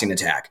passing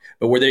attack.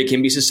 But where they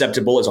can be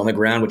susceptible is on the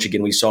ground, which,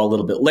 again, we saw a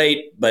little bit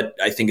late, but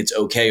I think it's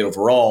okay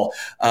overall.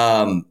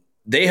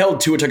 They held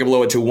Tua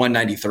Tagovailoa to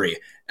 193.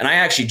 And I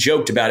actually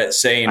joked about it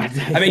saying,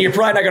 I mean, you're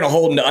probably not going to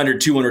hold him to under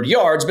 200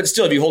 yards, but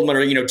still, if you hold him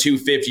under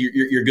 250,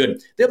 you're good.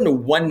 They held him to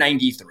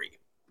 193.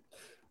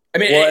 I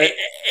mean,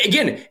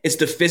 again, it's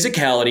the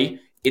physicality,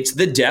 it's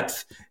the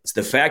depth, it's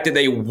the fact that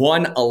they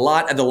won a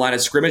lot at the line of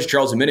scrimmage.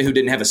 Charles Omenihu, who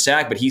didn't have a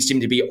sack, but he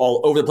seemed to be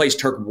all over the place.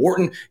 Turk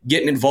Wharton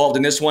getting involved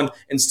in this one,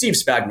 and Steve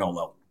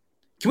Spagnuolo.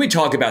 Can we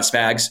talk about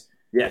Spags?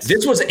 Yes.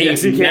 This was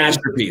a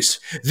masterpiece.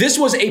 This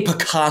was a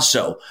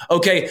Picasso.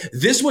 Okay,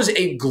 this was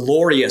a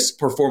glorious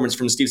performance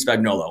from Steve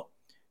Spagnuolo.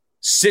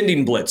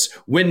 Sending blitz,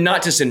 when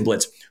not to send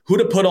blitz, who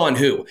to put on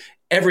who.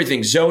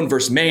 Everything, zone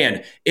versus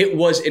man. It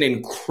was an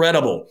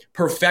incredible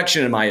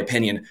perfection, in my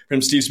opinion,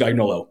 from Steve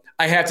Spagnuolo.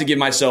 I have to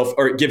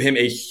give him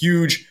a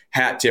huge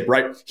hat tip,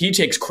 right? He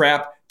takes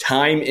crap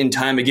time and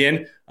time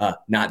again.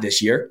 Not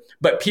this year,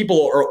 but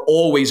people are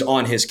always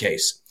on his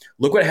case.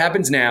 Look what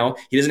happens now.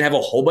 He doesn't have a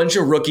whole bunch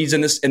of rookies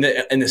in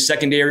the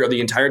secondary or the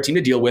entire team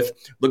to deal with.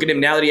 Look at him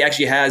now that he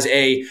actually has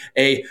a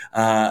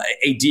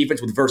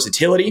defense with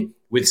versatility,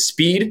 with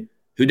speed,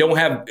 who don't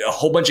have a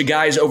whole bunch of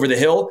guys over the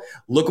hill.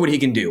 Look what he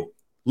can do.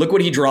 Look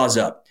what he draws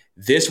up.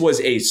 This was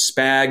a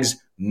Spags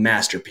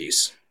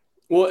masterpiece.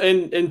 Well,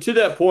 and to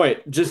that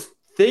point, just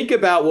think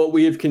about what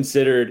we have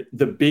considered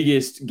the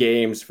biggest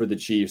games for the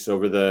Chiefs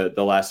over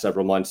the last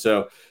several months.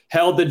 So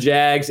held the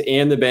Jags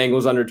and the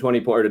Bengals under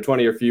 20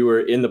 or fewer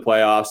in the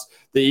playoffs.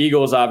 The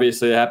Eagles,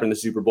 obviously, that happened in the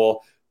Super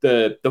Bowl.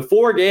 The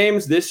 4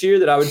 games this year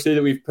that I would say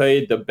that we've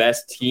played the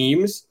best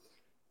teams.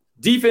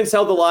 Defense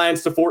held the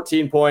Lions to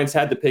 14 points,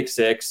 had the pick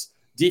 6.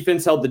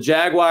 Defense held the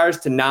Jaguars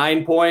to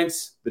 9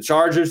 points, the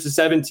Chargers to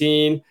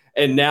 17,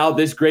 and now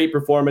this great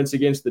performance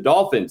against the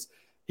Dolphins.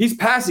 He's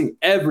passing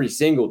every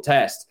single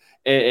test.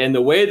 And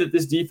the way that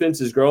this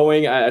defense is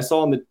growing, I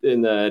saw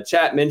in the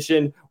chat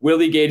mention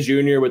Willie Gay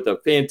Jr. with a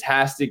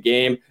fantastic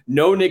game.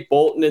 No Nick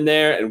Bolton in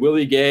there, and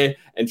Willie Gay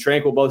and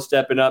Tranquil both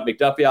stepping up.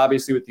 McDuffie,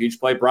 obviously, with the huge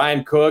play.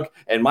 Brian Cook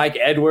and Mike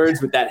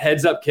Edwards with that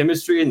heads-up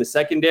chemistry in the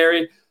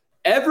secondary.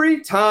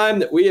 Every time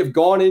that we have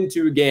gone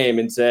into a game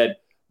and said,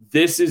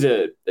 this is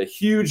a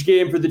huge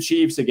game for the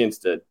Chiefs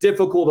against a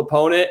difficult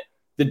opponent,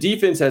 the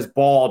defense has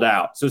balled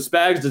out. So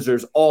Spags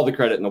deserves all the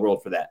credit in the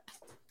world for that.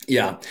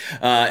 Yeah.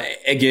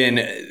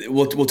 Again,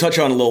 we'll touch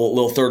on a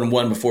little 3rd and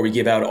 1 before we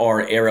give out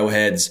our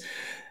arrowheads.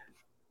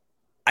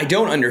 I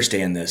don't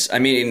understand this. I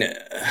mean,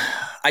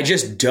 I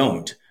just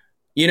don't.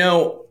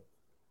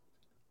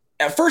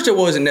 At first it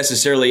wasn't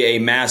necessarily a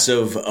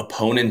massive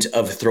opponent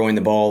of throwing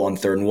the ball on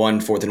 3rd and 1,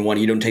 4th and 1.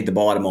 You don't take the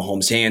ball out of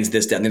Mahomes' hands,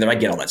 this, that, and the other. I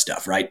get all that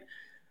stuff, right?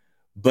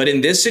 But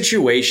in this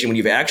situation, when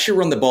you've actually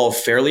run the ball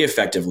fairly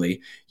effectively,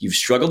 you've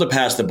struggled to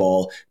pass the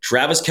ball,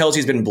 Travis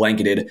Kelce's been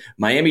blanketed,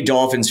 Miami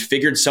Dolphins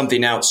figured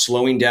something out,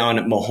 slowing down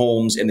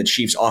Mahomes and the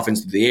Chiefs'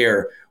 offense through the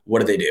air.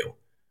 What do?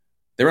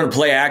 They run a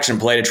play action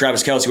play to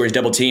Travis Kelce where he's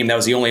double teamed. That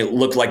was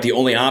looked like the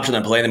only option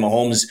on play. And then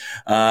Mahomes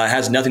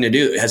has nothing to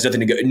do,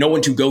 no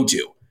one to go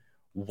to.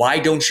 Why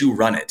don't you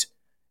run it?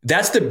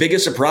 That's the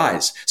biggest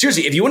surprise.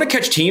 Seriously, if you want to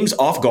catch teams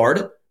off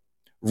guard,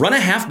 run a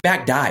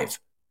halfback dive.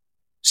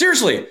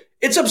 Seriously,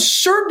 it's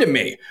absurd to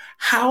me.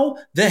 How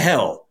the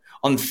hell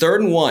on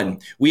 3rd and 1,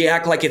 we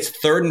act like it's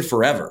 3rd and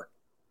forever?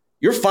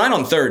 You're fine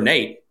on 3rd and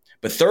 8,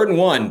 but 3rd and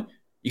 1,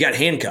 you got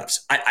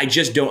handcuffs. I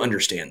just don't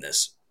understand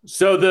this.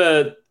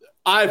 So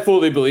I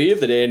fully believe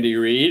that Andy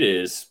Reid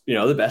is,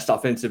 the best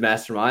offensive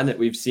mastermind that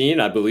we've seen.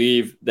 I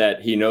believe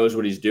that he knows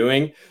what he's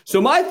doing.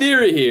 So my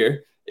theory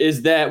here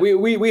is that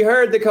we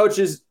heard the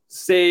coaches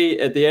say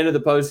at the end of the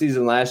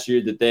postseason last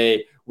year that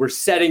they were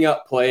setting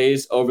up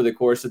plays over the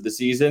course of the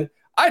season.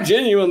 I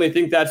genuinely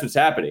think that's what's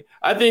happening.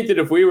 I think that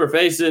if we were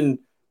facing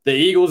the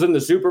Eagles in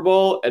the Super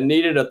Bowl and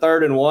needed a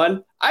 3rd and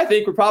 1, I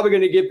think we're probably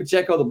going to give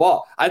Pacheco the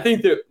ball. I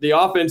think that the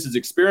offense is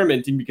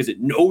experimenting because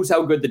it knows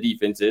how good the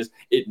defense is.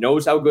 It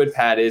knows how good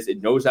Pat is.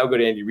 It knows how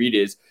good Andy Reid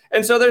is.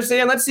 And so they're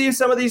saying, let's see if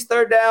some of these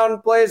 3rd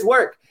down plays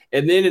work.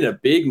 And then in a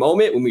big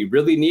moment when we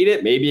really need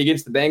it, maybe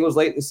against the Bengals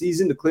late in the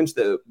season to clinch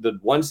the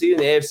 1 seed in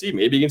the AFC,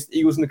 maybe against the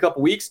Eagles in a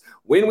couple weeks,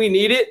 when we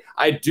need it,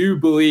 I do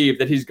believe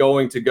that he's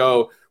going to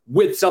go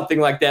with something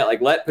like that,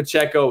 like let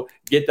Pacheco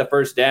get the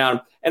first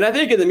down. And I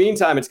think in the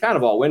meantime, it's kind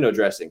of all window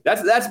dressing.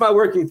 That's my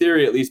working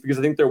theory, at least, because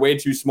I think they're way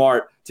too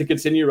smart to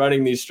continue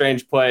running these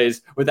strange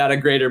plays without a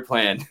greater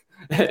plan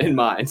in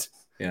mind.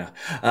 Yeah.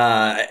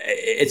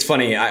 It's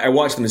funny. I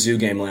watched the Mizzou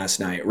game last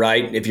night,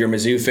 right? If you're a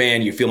Mizzou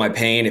fan, you feel my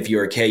pain. If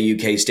you're a KU,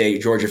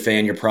 K-State, Georgia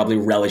fan, you're probably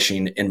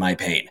relishing in my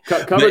pain.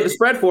 Covered the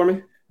spread for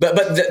me. But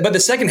the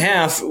second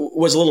half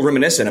was a little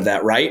reminiscent of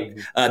that, right?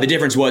 The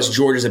difference was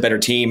Georgia's a better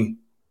team.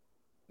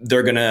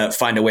 They're going to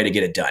find a way to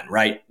get it done,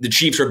 right? The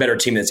Chiefs are a better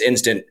team in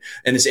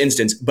this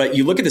instance. But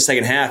you look at the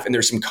second half, and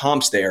there's some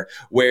comps there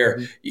where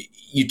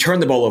you turn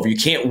the ball over. You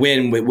can't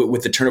win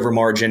with the turnover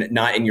margin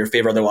not in your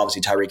favor, although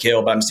obviously Tyreek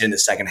Hill, but I'm saying the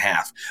second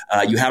half.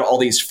 You had all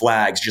these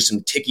flags, just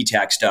some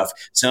ticky-tack stuff,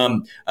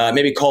 some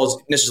maybe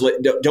calls necessarily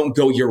don't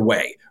go your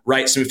way,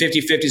 right? Some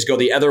 50-50s go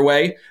the other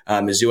way.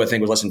 Mizzou, I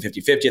think, was less than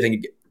 50-50. I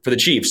think for the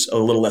Chiefs, a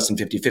little less than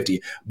 50-50.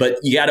 But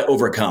you got to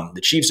overcome.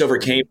 The Chiefs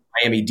overcame.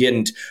 Miami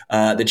didn't.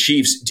 The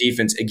Chiefs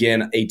defense,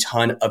 again, a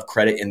ton of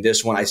credit in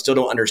this one. I still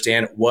don't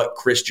understand what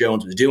Chris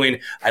Jones was doing.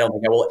 I don't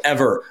think I will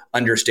ever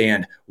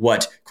understand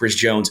what Chris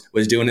Jones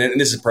was doing. And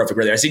this is perfect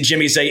right there. I see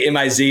Jimmy say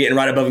M-I-Z, and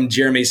right above him,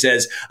 Jeremy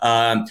says,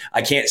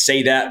 I can't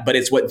say that, but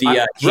it's what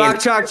the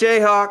Rock Chalk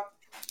Jayhawk.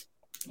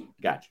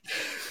 Gotcha.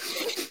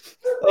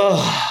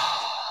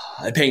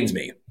 It pains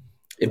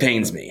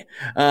me.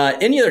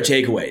 Any other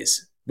takeaways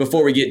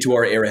before we get to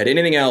our Arrowhead?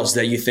 Anything else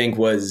that you think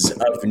was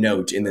of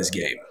note in this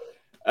game?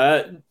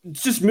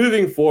 Just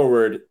moving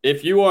forward,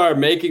 if you are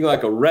making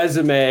like a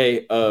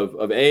resume of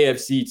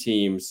AFC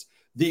teams,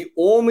 the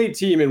only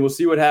team, and we'll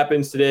see what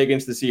happens today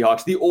against the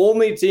Seahawks, the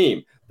only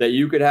team that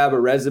you could have a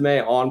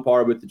resume on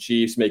par with the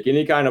Chiefs, make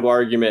any kind of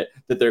argument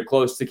that they're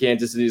close to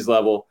Kansas City's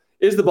level,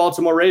 is the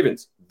Baltimore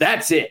Ravens.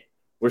 That's it.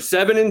 We're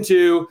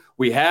 7-2.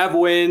 We have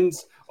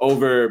wins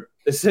over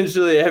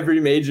essentially every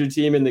major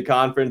team in the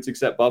conference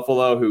except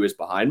Buffalo, who is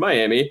behind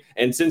Miami,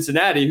 and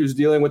Cincinnati, who's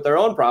dealing with their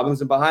own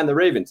problems and behind the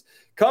Ravens.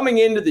 Coming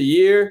into the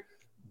year,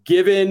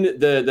 given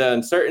the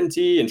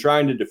uncertainty and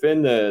trying to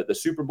defend the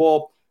Super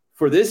Bowl,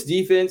 for this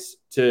defense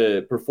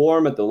to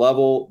perform at the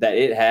level that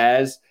it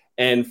has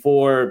and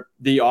for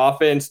the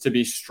offense to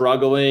be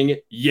struggling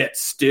yet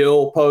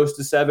still post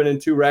a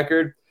 7-2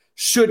 record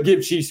should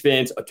give Chiefs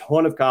fans a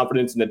ton of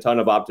confidence and a ton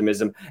of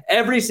optimism.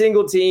 Every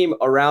single team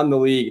around the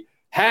league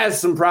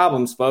has some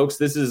problems, folks.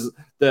 This is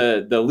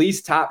the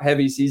least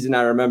top-heavy season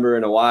I remember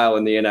in a while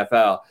in the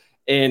NFL.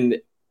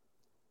 And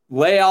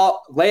lay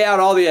out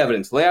all the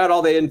evidence, lay out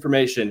all the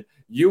information.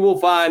 You will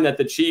find that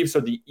the Chiefs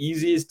are the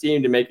easiest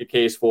team to make a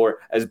case for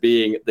as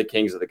being the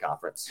kings of the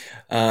conference.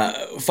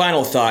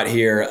 Final thought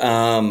here.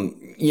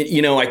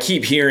 I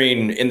keep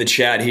hearing in the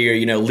chat here,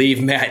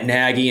 leave Matt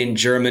Nagy in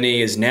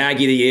Germany. Is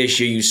Nagy the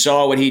issue? You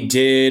saw what he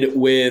did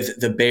with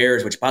the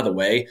Bears, which, by the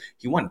way,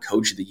 he won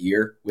Coach of the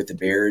Year with the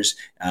Bears.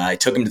 He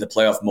took him to the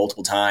playoff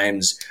multiple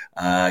times,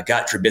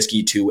 got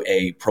Trubisky to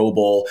a Pro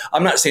Bowl.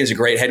 I'm not saying he's a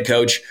great head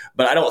coach,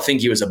 but I don't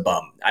think he was a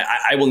bum.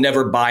 I will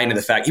never buy into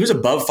the fact he was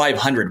above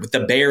 500 with the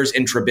Bears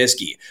and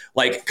Trubisky.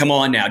 Like, come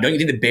on now. Don't you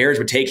think the Bears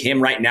would take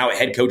him right now at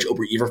head coach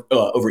over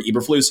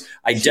Eberflus?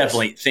 I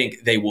definitely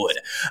think they would.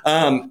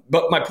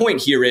 But my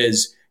point here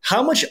is,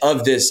 how much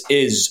of this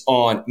is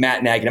on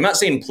Matt Nagy? I'm not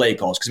saying play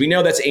calls, because we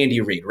know that's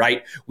Andy Reid,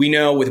 right? We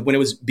know when it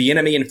was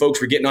Bieniemy and folks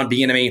were getting on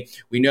Bieniemy,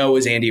 we know it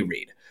was Andy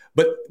Reid.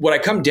 But what I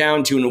come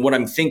down to and what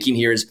I'm thinking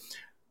here is,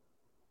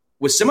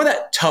 with some of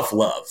that tough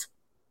love,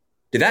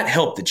 did that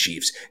help the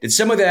Chiefs? Did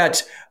some of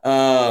that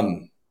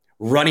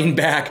running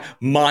back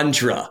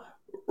mantra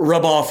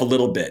rub off a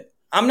little bit?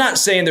 I'm not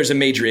saying there's a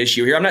major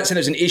issue here. I'm not saying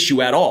there's an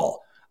issue at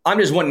all. I'm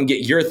just wanting to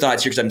get your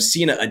thoughts here because I'm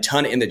seeing a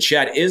ton in the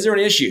chat. Is there an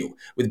issue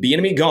with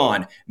Bieniemy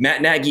gone,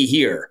 Matt Nagy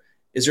here?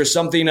 Is there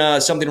something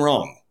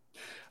wrong?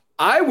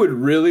 I would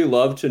really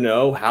love to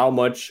know how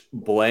much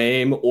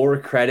blame or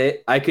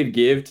credit I could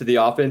give to the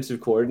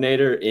offensive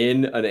coordinator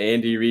in an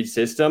Andy Reid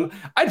system.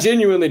 I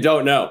genuinely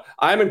don't know.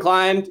 I'm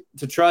inclined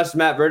to trust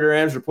Matt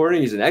Verderam's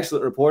reporting. He's an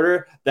excellent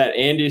reporter, that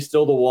Andy's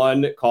still the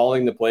one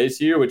calling the plays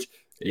here, which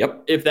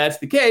if that's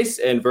the case,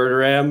 and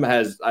Verderam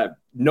has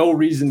no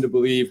reason to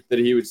believe that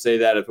he would say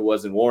that if it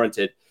wasn't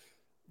warranted,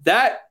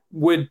 that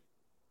would,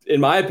 in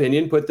my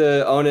opinion, put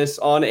the onus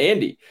on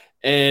Andy.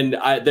 And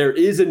there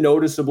is a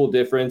noticeable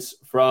difference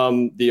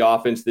from the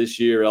offense this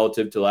year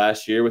relative to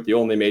last year, with the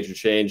only major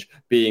change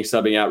being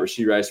subbing out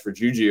Rashee Rice for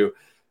Juju.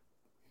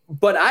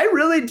 But I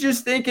really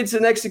just think it's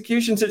an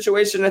execution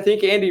situation. I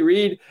think Andy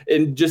Reid,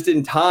 in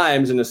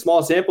times in a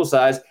small sample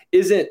size,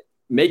 isn't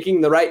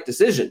making the right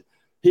decision.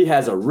 He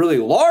has a really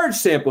large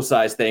sample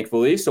size,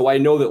 thankfully, so I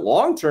know that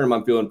long-term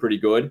I'm feeling pretty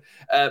good.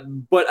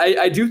 But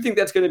I do think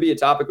that's going to be a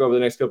topic over the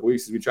next couple of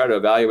weeks as we try to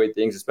evaluate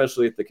things,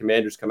 especially if the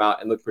Commanders come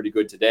out and look pretty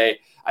good today.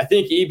 I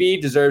think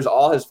EB deserves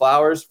all his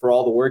flowers for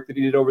all the work that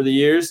he did over the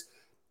years.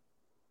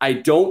 I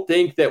don't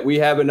think that we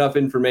have enough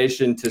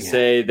information to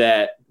say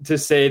that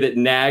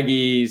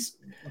Nagy's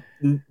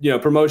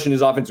promotion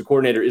as offensive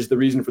coordinator is the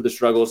reason for the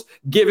struggles,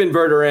 given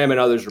Verderam and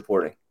others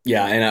reporting.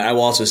 Yeah, and I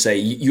will also say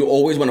you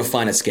always want to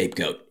find a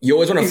scapegoat. You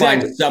always want to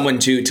find someone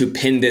to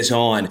pin this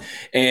on,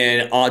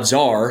 and odds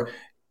are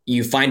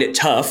you find it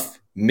tough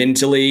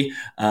mentally.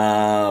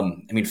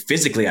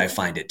 Physically, I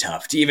find it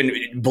tough to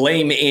even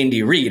blame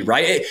Andy Reid,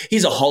 right?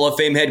 He's a Hall of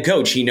Fame head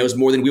coach. He knows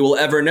more than we will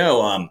ever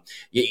know.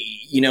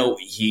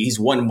 He's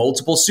won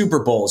multiple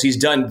Super Bowls. He's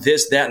done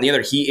this, that, and the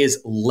other. He is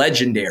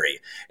legendary.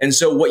 And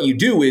so what you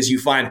do is you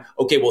find,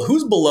 okay, well,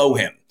 who's below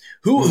him?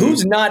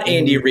 Who's not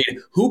Andy Reid?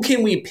 Who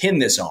can we pin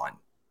this on?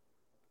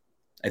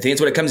 I think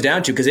that's what it comes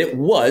down to, because it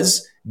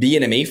was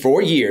Bieniemy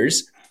for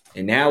years,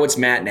 and now it's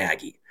Matt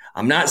Nagy.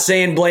 I'm not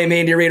saying blame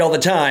Andy Reid all the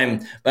time,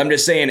 but I'm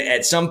just saying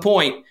at some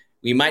point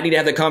we might need to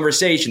have the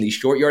conversation. These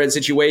short-yarded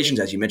situations,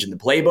 as you mentioned, the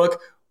playbook,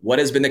 what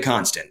has been the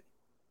constant?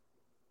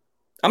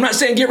 I'm not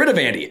saying get rid of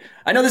Andy.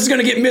 I know this is going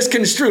to get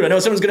misconstrued. I know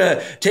someone's going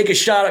to take a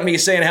shot at me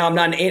saying how I'm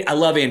not I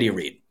love Andy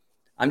Reid.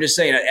 I'm just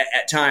saying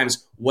at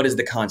times, what is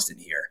the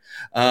constant here?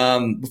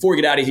 Before we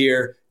get out of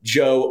here,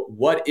 Joe,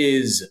 what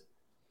is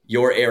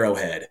your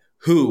arrowhead?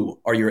 Who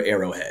are your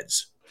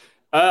arrowheads?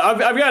 I've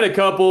got a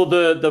couple.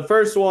 The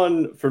first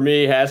one for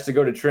me has to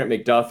go to Trent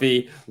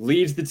McDuffie.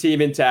 Leads the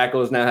team in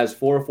tackles, now has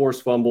 4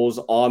 forced fumbles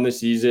on the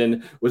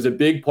season, was a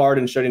big part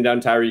in shutting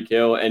down Tyreek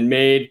Hill, and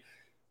made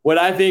what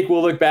I think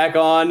we'll look back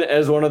on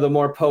as one of the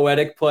more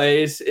poetic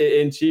plays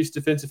in Chiefs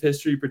defensive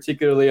history,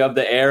 particularly of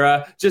the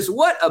era. Just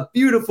what a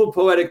beautiful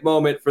poetic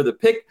moment for the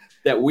pick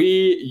that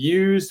we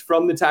used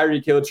from the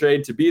Tyreek Hill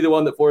trade to be the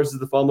one that forces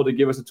the fumble to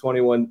give us a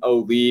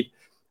 21-0 lead.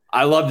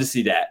 I love to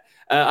see that.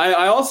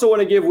 I also want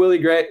to give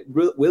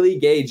Willie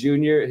Gay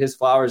Jr. his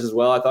flowers as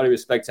well. I thought he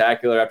was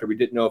spectacular after we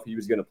didn't know if he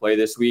was going to play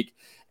this week.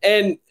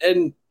 And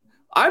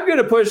I'm going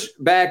to push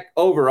back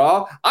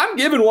overall. I'm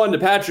giving one to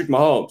Patrick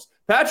Mahomes.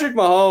 Patrick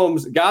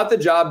Mahomes got the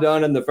job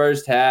done in the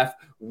first half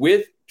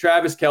with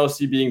Travis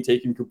Kelce being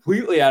taken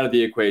completely out of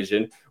the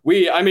equation.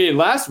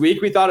 Last week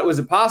we thought it was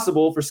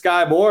impossible for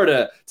Sky Moore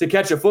to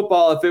catch a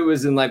football if it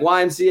was in like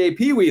YMCA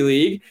Pee Wee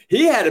League.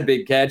 He had a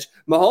big catch.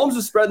 Mahomes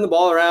was spreading the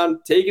ball around,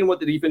 taking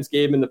what the defense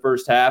gave him in the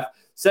first half.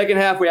 Second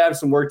half, we have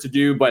some work to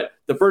do, but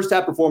the first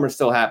half performance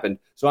still happened.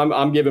 So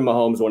I'm giving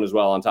Mahomes one as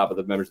well on top of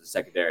the members of the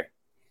secondary.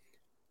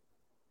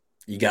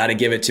 You got to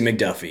give it to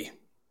McDuffie.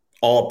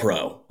 All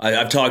pro.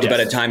 I've talked about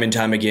it time and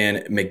time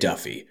again,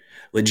 McDuffie.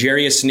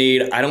 L'Jarius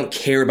Sneed, I don't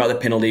care about the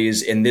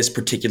penalties in this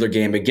particular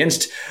game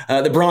against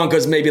the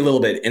Broncos, maybe a little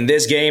bit. In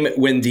this game,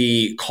 when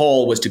the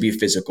call was to be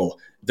physical,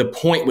 the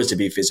point was to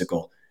be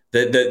physical.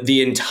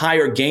 The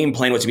entire game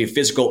plan was to be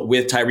physical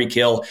with Tyreek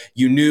Hill.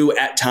 You knew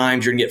at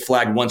times you're going to get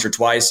flagged once or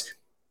twice.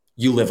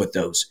 You live with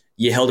those.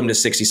 You held him to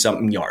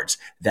 60-something yards.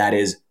 That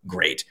is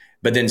great.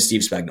 But then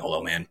Steve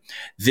Spagnuolo, man.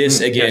 This,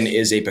 again,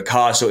 is a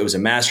Picasso. It was a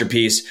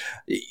masterpiece.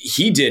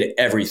 He did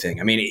everything.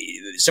 I mean,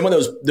 some of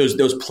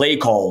those play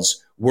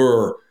calls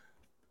were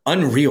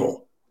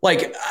unreal.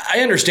 Like, I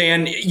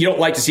understand you don't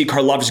like to see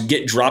Karlaftis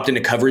get dropped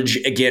into coverage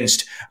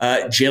against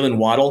Jalen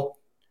Waddle.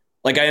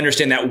 Like, I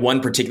understand that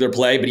one particular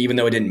play, but even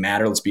though it didn't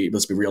matter, let's be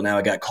real now,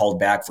 I got called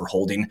back for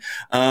holding.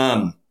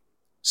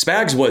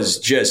 Spags was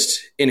just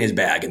in his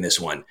bag in this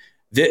one.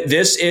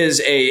 This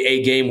is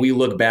a game we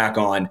look back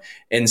on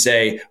and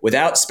say,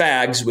 without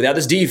Spags, without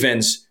this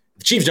defense,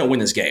 the Chiefs don't win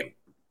this game.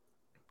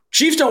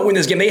 Chiefs don't win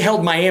this game. They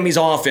held Miami's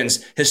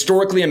offense,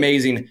 historically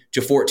amazing,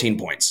 to 14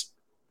 points.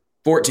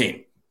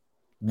 14.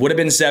 Would have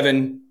been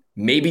 7,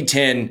 maybe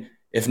 10,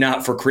 if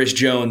not for Chris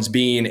Jones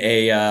being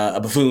a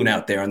buffoon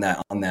out there on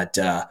that.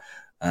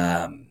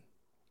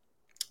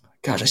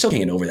 Gosh, I still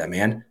can't get over that,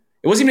 man.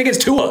 It wasn't even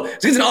against Tua. It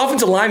was against an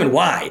offensive lineman.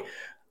 Why?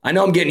 I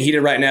know I'm getting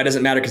heated right now. It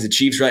doesn't matter because the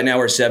Chiefs right now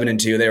are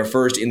 7-2. They are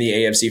first in the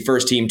AFC,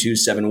 first team to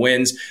 7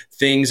 wins.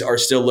 Things are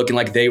still looking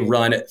like they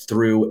run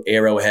through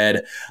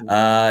Arrowhead.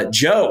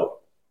 Joe,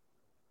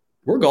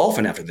 we're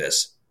golfing after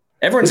this.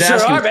 Everyone's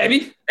asking,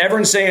 baby.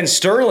 Everyone's saying,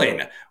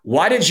 Sterling,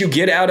 why did you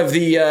get out of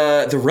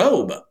the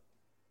robe?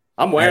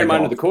 I'm wearing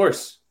mine to the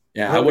course.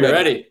 Yeah, I would have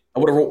ready. I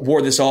would have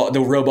wore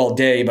the robe all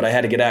day, but I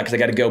had to get out because I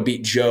got to go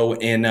beat Joe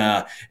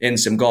in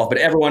some golf. But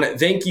everyone,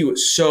 thank you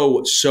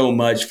so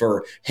much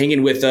for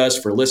hanging with us,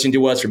 for listening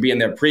to us, for being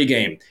there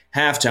pregame,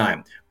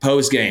 halftime,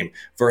 postgame,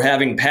 for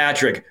having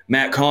Patrick,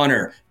 Matt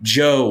Connor,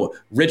 Joe,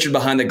 Richard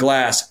behind the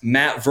glass,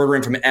 Matt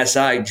Verderin from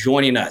SI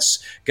joining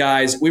us.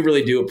 Guys, we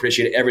really do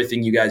appreciate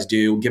everything you guys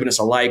do, giving us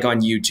a like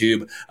on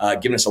YouTube,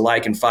 giving us a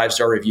like and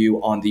 5-star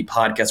review on the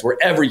podcast,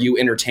 wherever you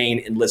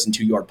entertain and listen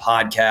to your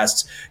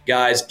podcasts.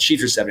 Guys,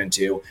 Chiefs are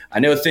 7-2.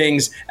 I know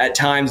things at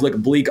times look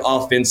bleak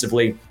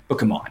offensively, but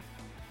come on.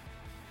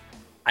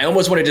 I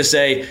almost wanted to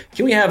say,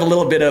 can we have a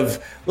little bit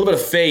of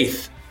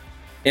faith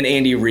in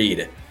Andy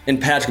Reid and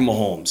Patrick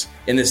Mahomes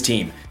in this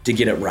team to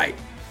get it right?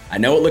 I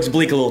know it looks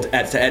bleak a little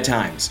at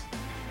times,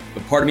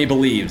 but part of me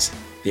believes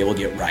they will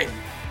get right.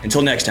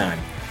 Until next time,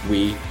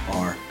 we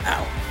are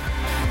out.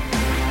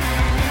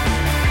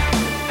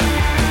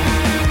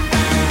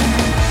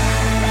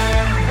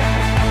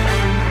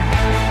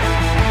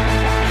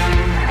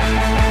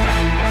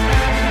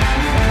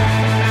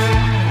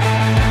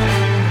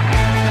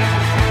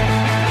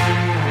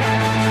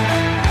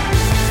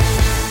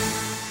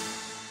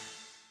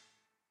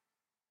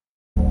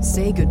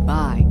 Say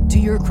goodbye to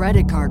your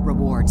credit card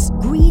rewards.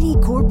 Greedy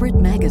corporate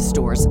mega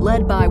stores,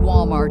 led by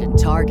Walmart and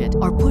Target,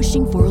 are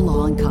pushing for a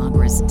law in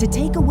Congress to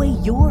take away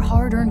your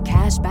hard-earned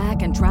cash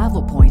back and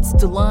travel points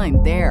to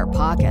line their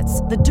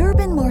pockets. The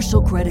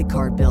Durbin-Marshall credit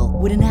card bill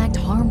would enact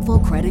harmful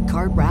credit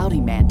card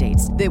routing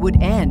mandates that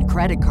would end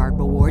credit card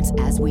rewards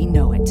as we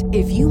know it.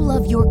 If you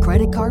love your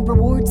credit card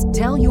rewards,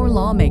 tell your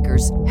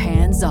lawmakers,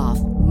 hands off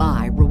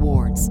my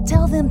rewards.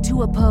 Tell them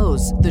to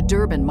oppose the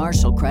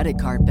Durbin-Marshall credit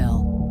card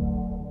bill.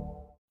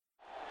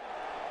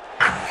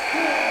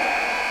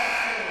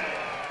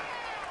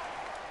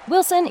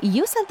 Wilson,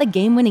 you sent the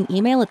game-winning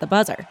email at the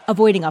buzzer,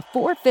 avoiding a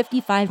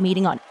 4:55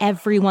 meeting on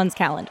everyone's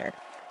calendar.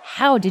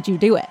 How did you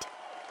do it?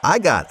 I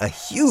got a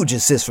huge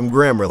assist from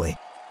Grammarly,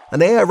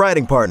 an AI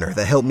writing partner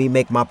that helped me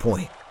make my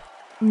point.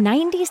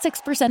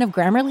 96% of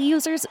Grammarly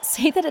users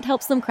say that it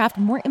helps them craft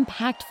more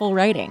impactful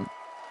writing.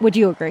 Would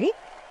you agree?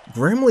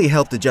 Grammarly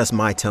helped adjust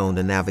my tone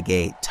to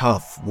navigate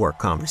tough work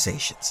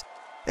conversations.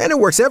 And it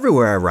works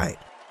everywhere I write,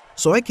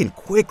 so I can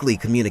quickly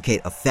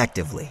communicate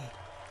effectively.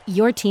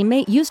 Your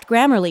teammate used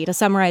Grammarly to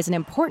summarize an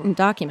important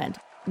document,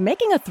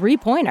 making a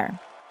 3-pointer.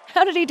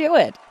 How did he do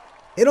it?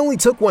 It only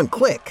took one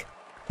click.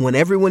 When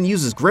everyone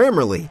uses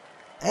Grammarly,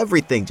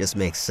 everything just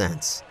makes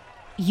sense.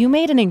 You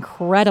made an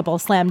incredible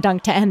slam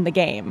dunk to end the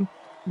game.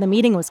 The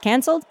meeting was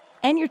canceled,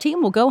 and your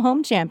team will go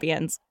home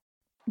champions.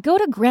 Go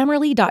to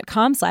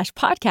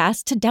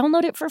Grammarly.com/podcast to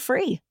download it for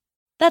free.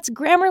 That's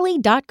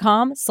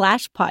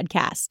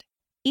Grammarly.com/podcast.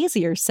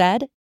 Easier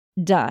said,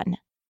 done.